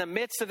 And in the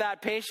midst of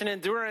that patient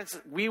endurance,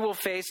 we will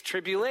face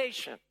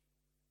tribulation.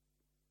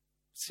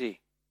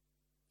 See,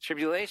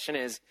 tribulation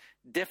is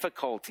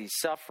difficulty,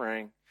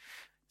 suffering,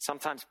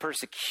 sometimes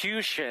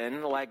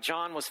persecution, like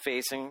John was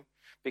facing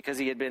because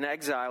he had been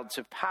exiled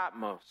to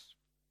Patmos.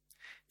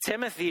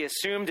 Timothy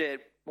assumed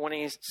it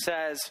when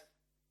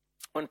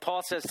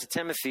Paul says to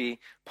Timothy,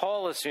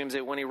 Paul assumes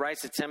it when he writes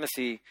to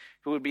Timothy,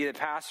 who would be the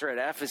pastor at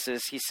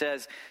Ephesus. He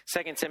says,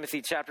 2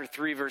 Timothy chapter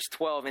 3, verse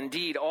 12,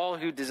 indeed, all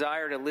who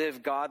desire to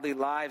live godly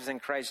lives in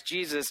Christ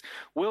Jesus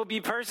will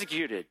be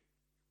persecuted.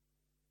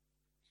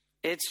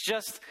 It's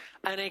just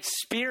an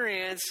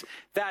experience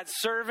that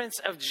servants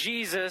of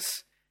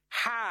Jesus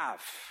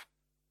have.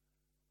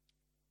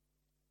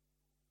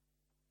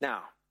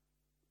 Now,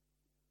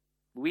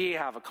 we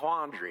have a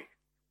quandary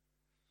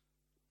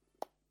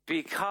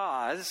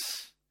because,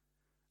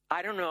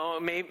 I don't know,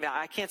 maybe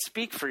I can't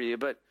speak for you,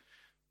 but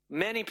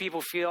many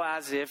people feel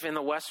as if in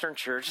the Western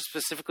church,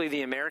 specifically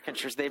the American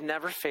church, they've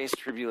never faced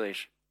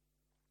tribulation.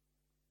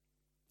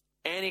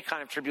 Any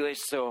kind of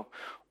tribulation. So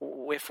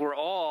if we're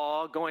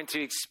all going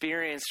to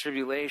experience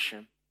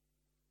tribulation,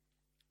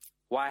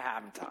 why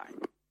haven't I?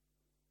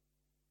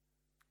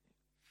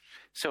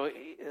 So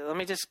let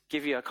me just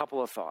give you a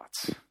couple of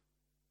thoughts.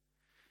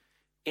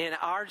 in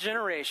our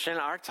generation,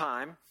 our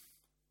time,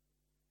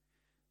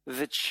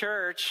 the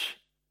church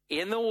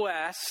in the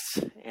West,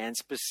 and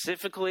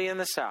specifically in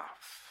the South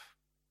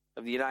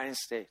of the United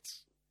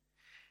States,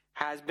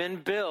 has been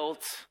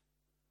built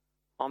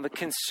on the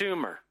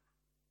consumer.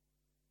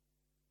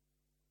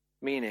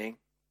 Meaning,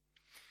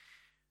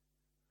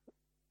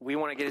 we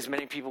want to get as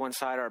many people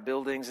inside our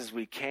buildings as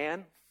we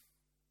can.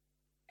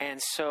 And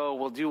so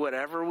we'll do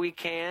whatever we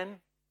can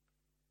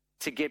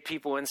to get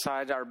people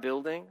inside our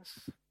buildings.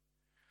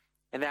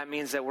 And that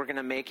means that we're going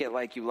to make it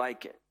like you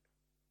like it.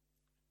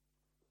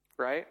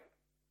 Right?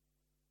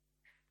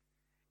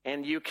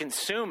 And you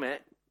consume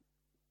it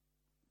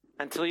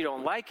until you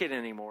don't like it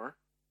anymore.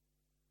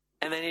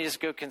 And then you just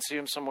go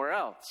consume somewhere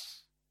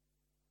else.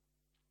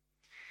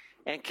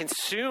 And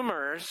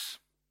consumers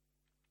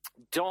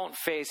don't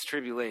face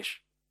tribulation.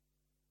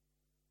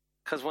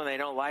 Because when they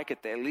don't like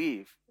it, they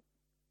leave.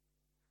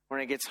 When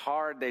it gets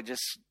hard, they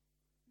just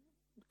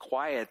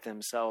quiet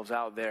themselves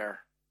out there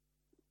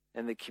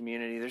in the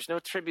community. There's no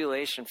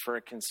tribulation for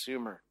a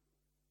consumer.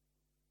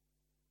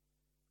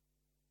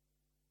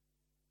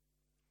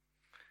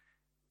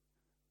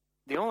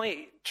 The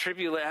only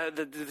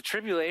the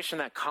tribulation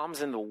that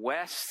comes in the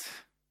West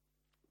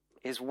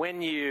is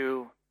when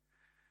you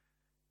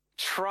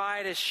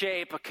try to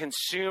shape a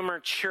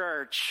consumer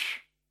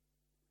church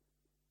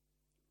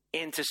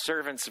into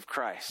servants of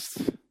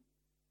Christ.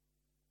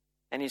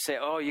 And you say,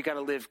 oh, you got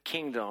to live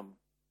kingdom.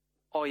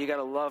 Oh, you got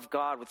to love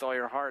God with all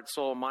your heart,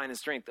 soul, mind, and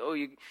strength. Oh,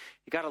 you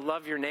got to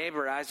love your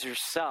neighbor as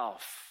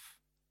yourself.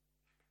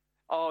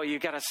 Oh, you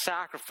got to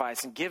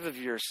sacrifice and give of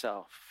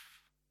yourself.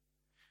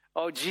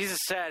 Oh, Jesus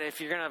said,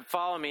 if you're going to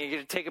follow me, you're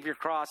going to take up your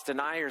cross,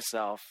 deny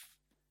yourself,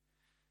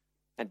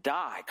 and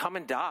die. Come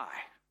and die.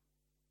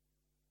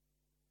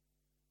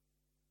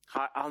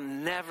 I'll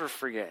never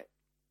forget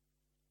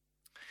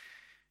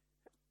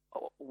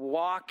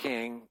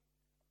walking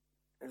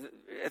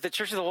at the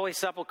Church of the Holy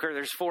Sepulchre.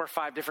 There's 4 or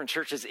 5 different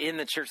churches in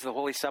the Church of the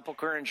Holy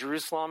Sepulchre in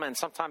Jerusalem, and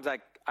sometimes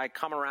I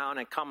come around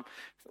and come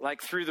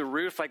like through the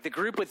roof. Like the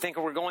group would think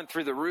we're going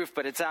through the roof,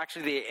 but it's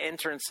actually the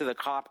entrance to the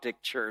Coptic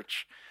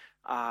church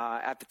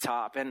at the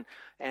top.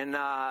 And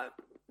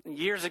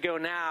years ago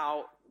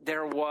now,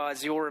 there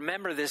was, you'll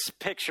remember this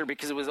picture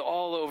because it was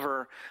all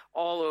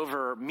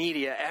over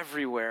media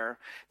everywhere.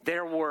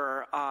 There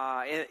were,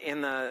 in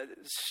the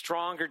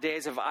stronger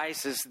days of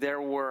ISIS, there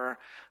were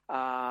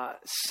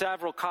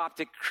several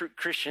Coptic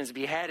Christians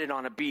beheaded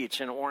on a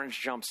beach in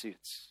orange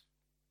jumpsuits.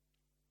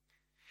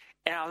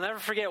 And I'll never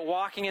forget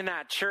walking in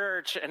that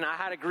church, and I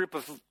had a group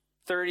of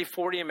 30,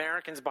 40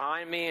 Americans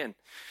behind me, and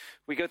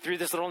we go through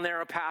this little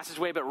narrow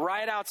passageway, but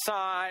right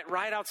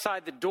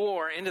outside the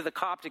door into the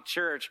Coptic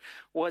church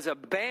was a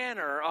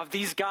banner of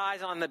these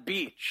guys on the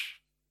beach.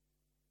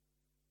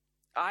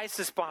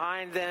 ISIS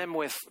behind them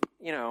with,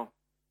 and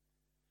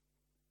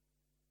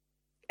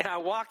I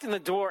walked in the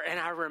door and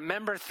I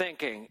remember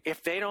thinking,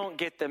 if they don't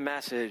get the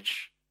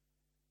message,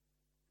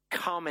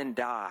 come and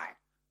die.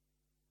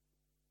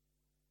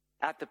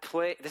 At the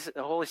place,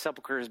 the Holy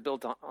Sepulchre is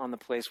built on the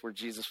place where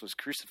Jesus was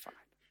crucified.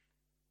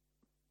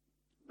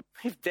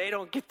 If they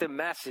don't get the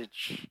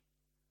message,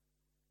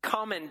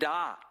 come and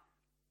die.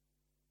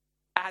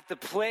 At the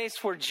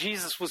place where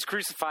Jesus was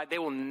crucified, they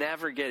will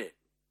never get it.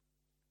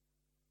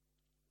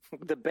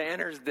 The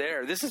banner's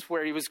there. This is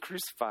where he was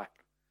crucified.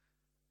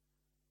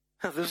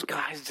 Those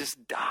guys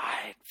just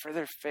died for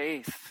their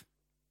faith.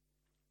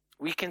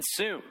 We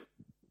consume.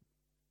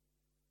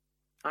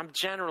 I'm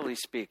generally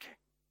speaking.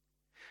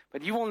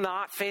 But you will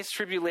not face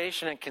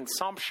tribulation and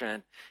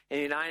consumption in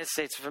the United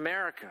States of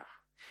America.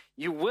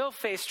 You will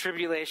face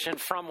tribulation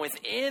from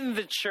within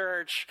the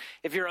church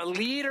if you're a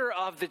leader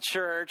of the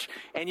church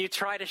and you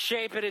try to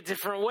shape it a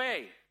different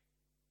way,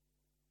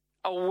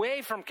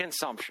 away from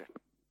consumption.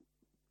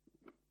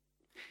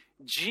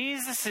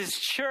 Jesus'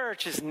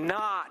 church is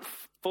not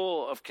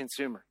full of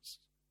consumers.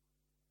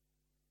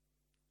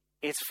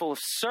 It's full of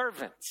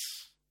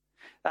servants.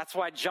 That's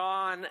why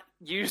John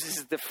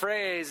uses the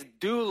phrase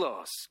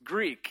doulos,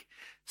 Greek,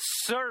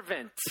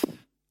 servant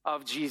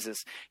of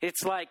Jesus.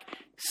 It's like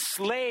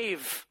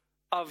slave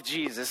of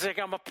Jesus. It's like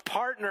I'm a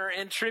partner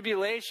in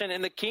tribulation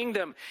in the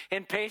kingdom,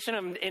 in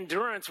patient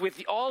endurance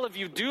with all of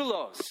you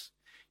doulos,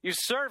 you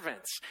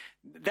servants.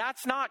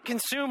 That's not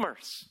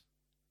consumers.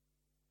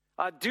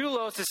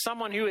 Doulos is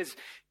someone who is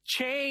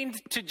chained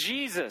to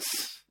Jesus.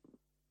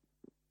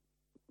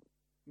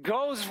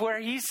 Goes where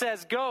he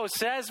says go,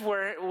 says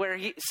where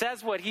he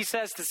says what he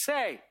says to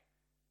say.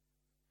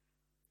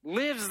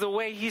 Lives the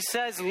way he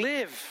says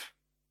live.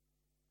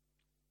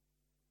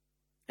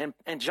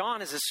 And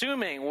John is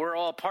assuming we're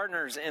all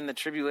partners in the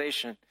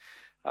tribulation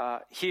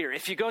here.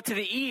 If you go to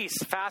the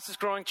east, fastest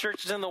growing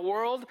churches in the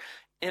world,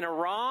 in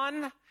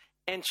Iran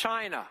and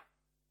China,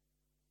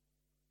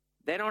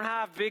 they don't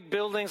have big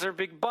buildings or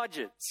big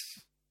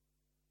budgets.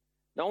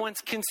 No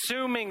one's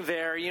consuming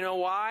there. You know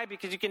why?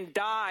 Because you can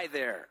die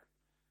there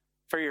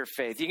for your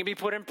faith. You can be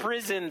put in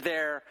prison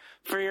there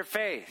for your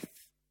faith.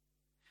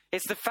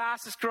 It's the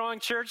fastest growing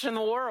church in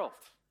the world.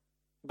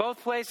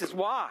 Both places.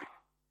 Why?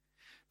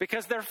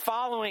 because they're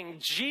following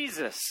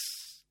Jesus.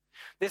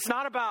 It's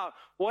not about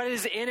what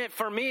is in it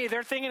for me.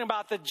 They're thinking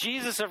about the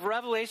Jesus of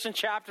Revelation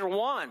chapter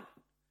 1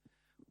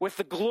 with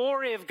the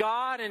glory of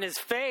God in his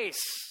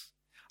face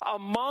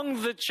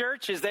among the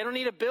churches. They don't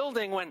need a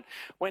building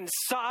when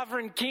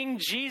sovereign King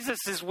Jesus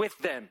is with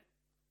them.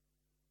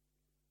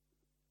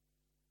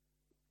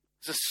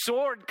 There's a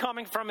sword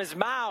coming from his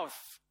mouth.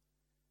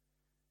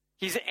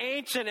 He's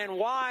ancient and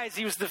wise.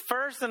 He was the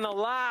first and the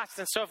last.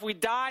 And so if we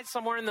died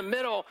somewhere in the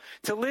middle,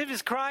 to live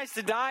is Christ,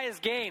 to die is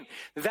gain.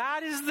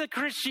 That is the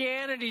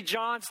Christianity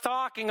John's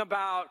talking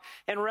about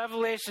in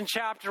Revelation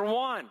chapter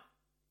 1.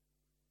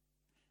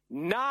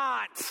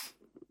 Not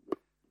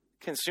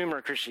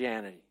consumer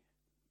Christianity.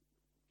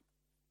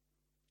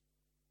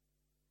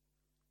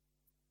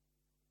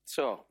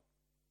 So,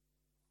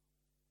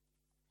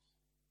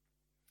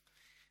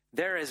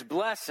 there is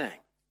blessing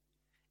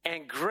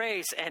and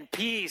grace and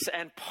peace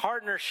and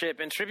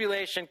partnership in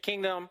tribulation,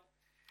 kingdom,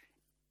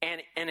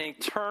 and an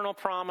eternal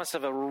promise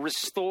of a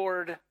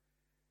restored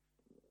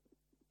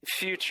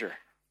future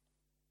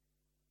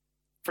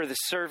for the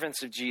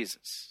servants of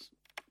Jesus.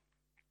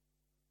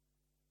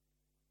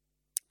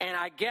 And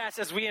I guess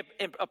as we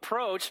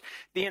approach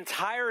the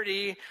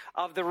entirety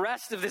of the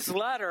rest of this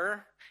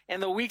letter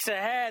in the weeks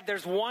ahead,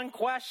 there's one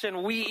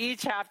question we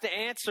each have to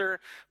answer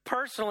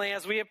personally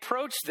as we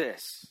approach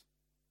this.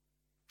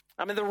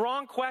 I mean, the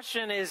wrong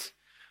question is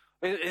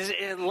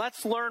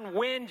let's learn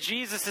when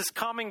Jesus is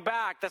coming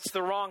back. That's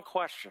the wrong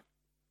question.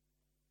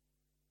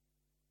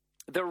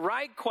 The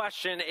right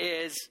question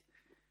is,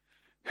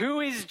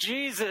 who is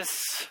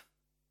Jesus,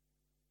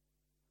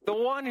 the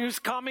one who's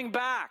coming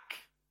back?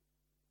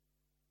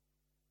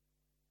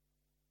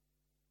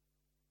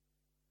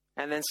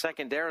 And then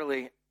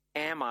secondarily,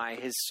 am I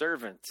his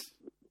servant?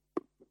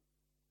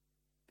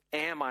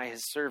 Am I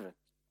his servant?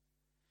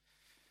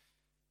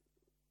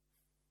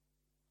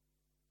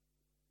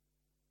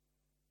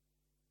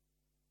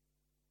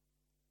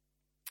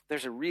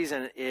 There's a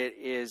reason it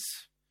is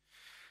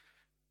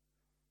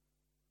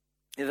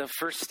the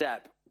first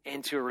step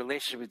into a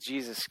relationship with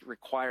Jesus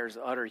requires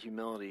utter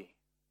humility.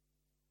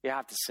 You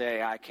have to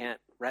say, I can't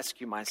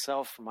rescue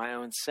myself from my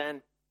own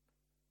sin.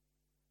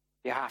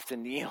 You have to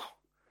kneel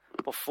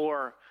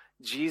before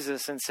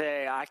Jesus and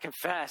say, I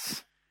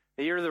confess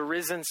that you're the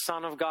risen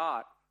Son of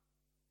God.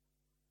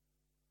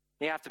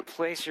 You have to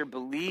place your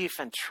belief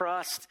and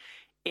trust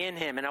in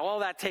him. And all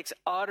that takes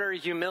utter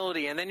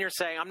humility. And then you're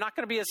saying, I'm not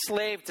going to be a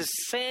slave to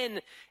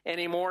sin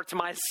anymore, to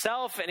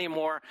myself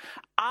anymore.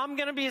 I'm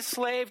going to be a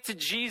slave to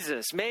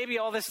Jesus. Maybe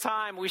all this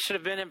time we should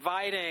have been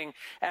inviting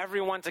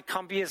everyone to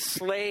come be a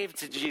slave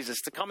to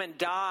Jesus, to come and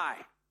die.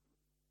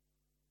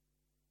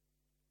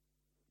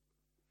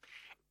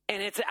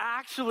 And it's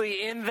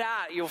actually in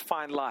that you'll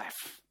find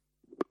life.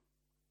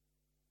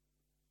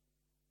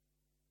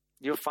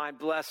 You'll find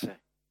blessing.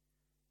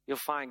 You'll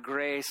find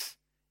grace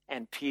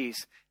and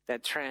peace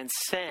that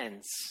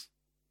transcends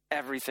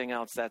everything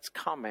else that's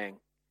coming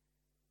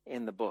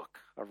in the book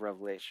of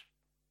Revelation.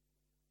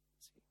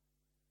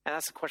 And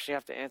that's the question you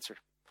have to answer.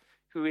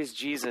 Who is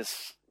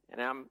Jesus?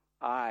 And am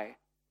I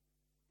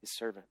his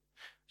servant?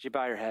 Would you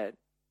bow your head,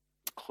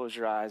 close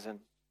your eyes, and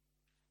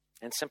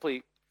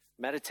simply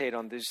meditate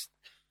on these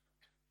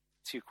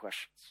two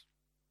questions?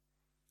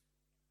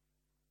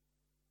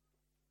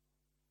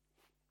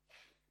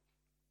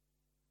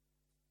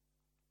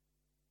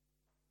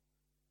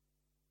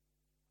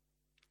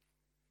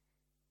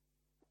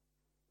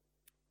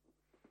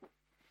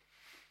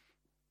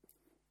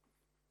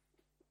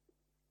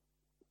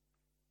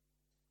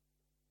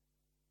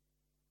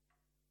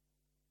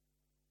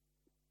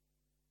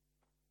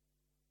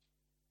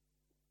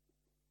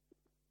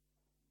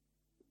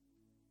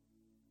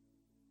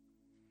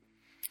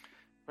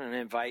 I'm going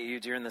to invite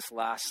you during this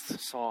last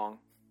song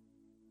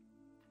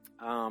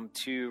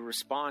to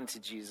respond to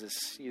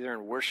Jesus, either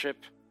in worship,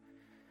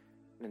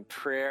 in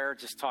prayer,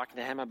 just talking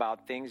to him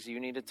about things you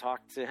need to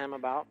talk to him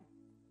about.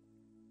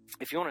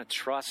 If you want to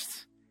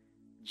trust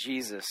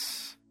Jesus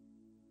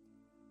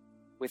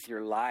with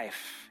your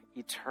life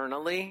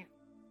eternally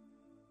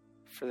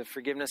for the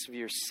forgiveness of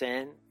your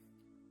sin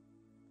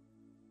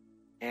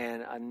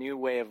and a new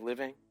way of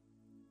living,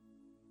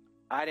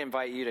 I'd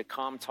invite you to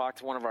come talk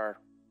to one of our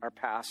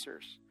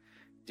pastors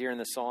during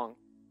the song,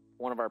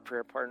 one of our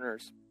prayer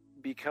partners,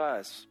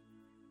 because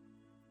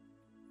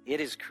it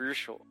is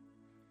crucial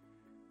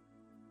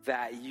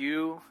that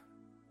you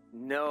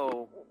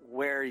know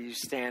where you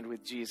stand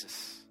with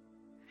Jesus.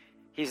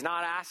 He's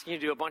not asking you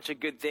to do a bunch of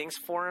good things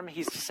for him.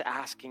 He's just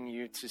asking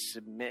you to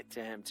submit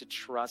to him, to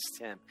trust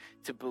him,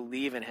 to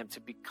believe in him, to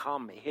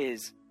become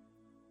his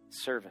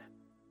servant.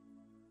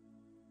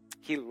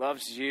 He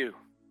loves you.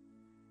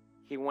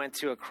 He went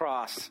to a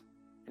cross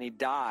and he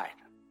died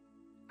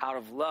out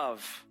of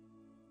love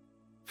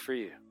for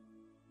you.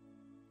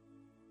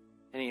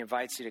 And he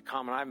invites you to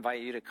come, and I invite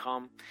you to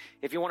come.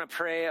 If you want to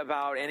pray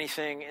about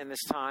anything in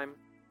this time,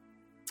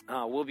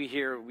 we'll be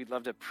here. We'd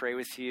love to pray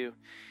with you.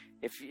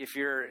 If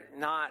you're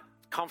not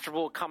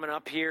comfortable coming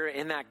up here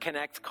in that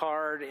Connect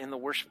card in the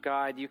worship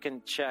guide, you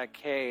can check,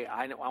 hey,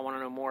 I want to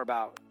know more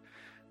about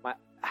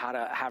how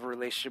to have a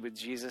relationship with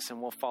Jesus,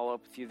 and we'll follow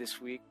up with you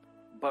this week.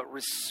 But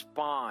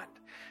respond.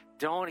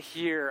 Don't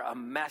hear a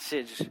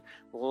message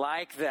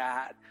like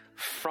that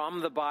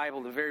from the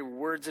Bible, the very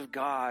words of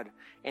God,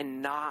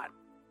 and not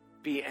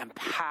be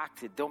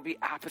impacted. Don't be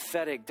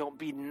apathetic. Don't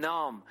be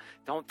numb.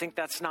 Don't think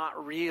that's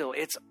not real.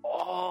 It's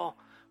all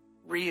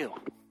real.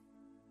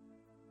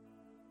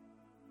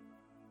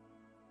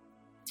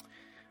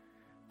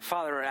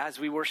 Father, as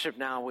we worship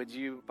now, would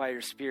you, by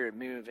your Spirit,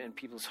 move in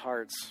people's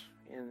hearts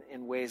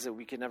in ways that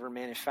we could never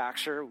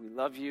manufacture? We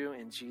love you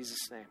in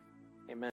Jesus' name.